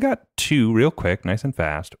 Well, I've got 2 real quick, nice and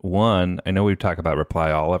fast. One, I know we talk about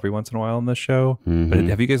Reply All every once in a while on this show, but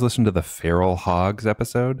have you guys listened to the Feral Hogs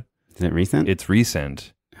episode? Is it recent? It's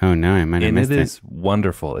recent. Oh, no, I might have missed it. And it is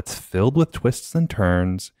wonderful. It's filled with twists and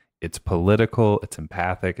turns. It's political. It's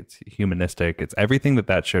empathic. It's humanistic. It's everything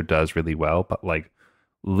that show does really well. But like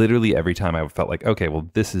literally every time I felt like, okay, well,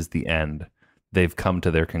 this is the end. They've come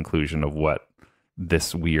to their conclusion of what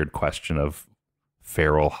this weird question of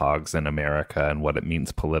feral hogs in America and what it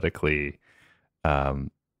means politically.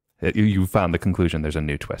 You found the conclusion. There's a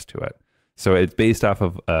new twist to it. So it's based off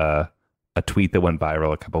of a tweet that went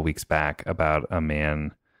viral a couple weeks back about a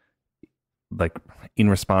man, like in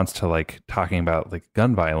response to like talking about like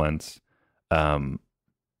gun violence,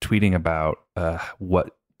 tweeting about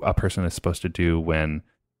what a person is supposed to do when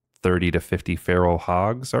 30 to 50 feral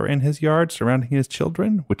hogs are in his yard surrounding his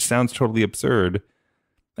children, which sounds totally absurd.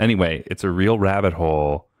 Anyway, it's a real rabbit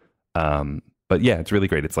hole. But yeah, it's really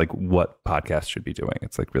great. It's like what podcasts should be doing.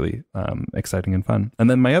 It's like really exciting and fun. And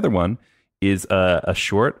then my other one is a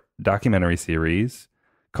short documentary series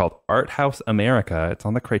called Art House America. It's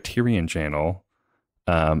on the Criterion Channel.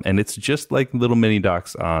 And it's just like little mini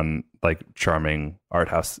docs on like charming art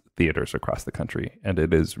house theaters across the country. And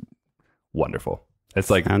it is wonderful. It's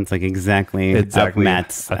like sounds like exactly up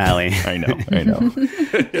Matt's alley. I know.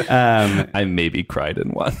 I maybe cried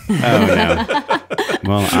in one. Oh no!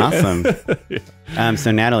 Well, awesome.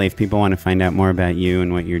 So Natalie, if people want to find out more about you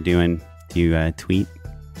and what you're doing, do you tweet?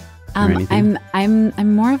 Or anything?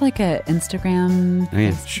 I'm more of like a Instagram. Oh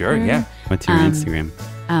yeah, sure, yeah. What's your Instagram?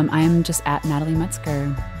 I'm just at Natalie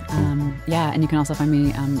Metzger. Yeah, and you can also find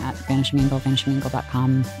me at Vanishing Angle,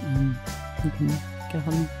 vanishingangle.com. You can get a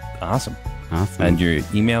hold of me. Awesome. Awesome. And your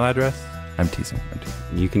email address? I'm teasing.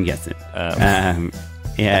 You can guess it.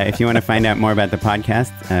 Yeah, if you want to find out more about the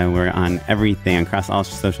podcast, we're on everything across all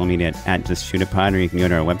social media at Just Shoot It Pod, or you can go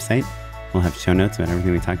to our website. We'll have show notes about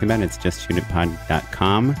everything we talked about. It's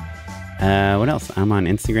justshootitpod.com. What else? I'm on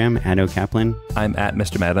Instagram at @OKaplan. I'm at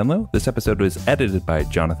Mr. Madeline. This episode was edited by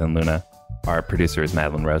Jonathan Luna. Our producer is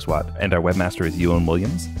Madeline Rosewatt, and our webmaster is Ewan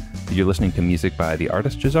Williams. You're listening to music by the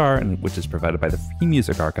artist Jazar, and which is provided by the Free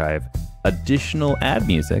Music Archive. Additional ad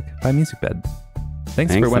music by MusicBed.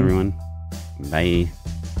 Thanks everyone. Bye.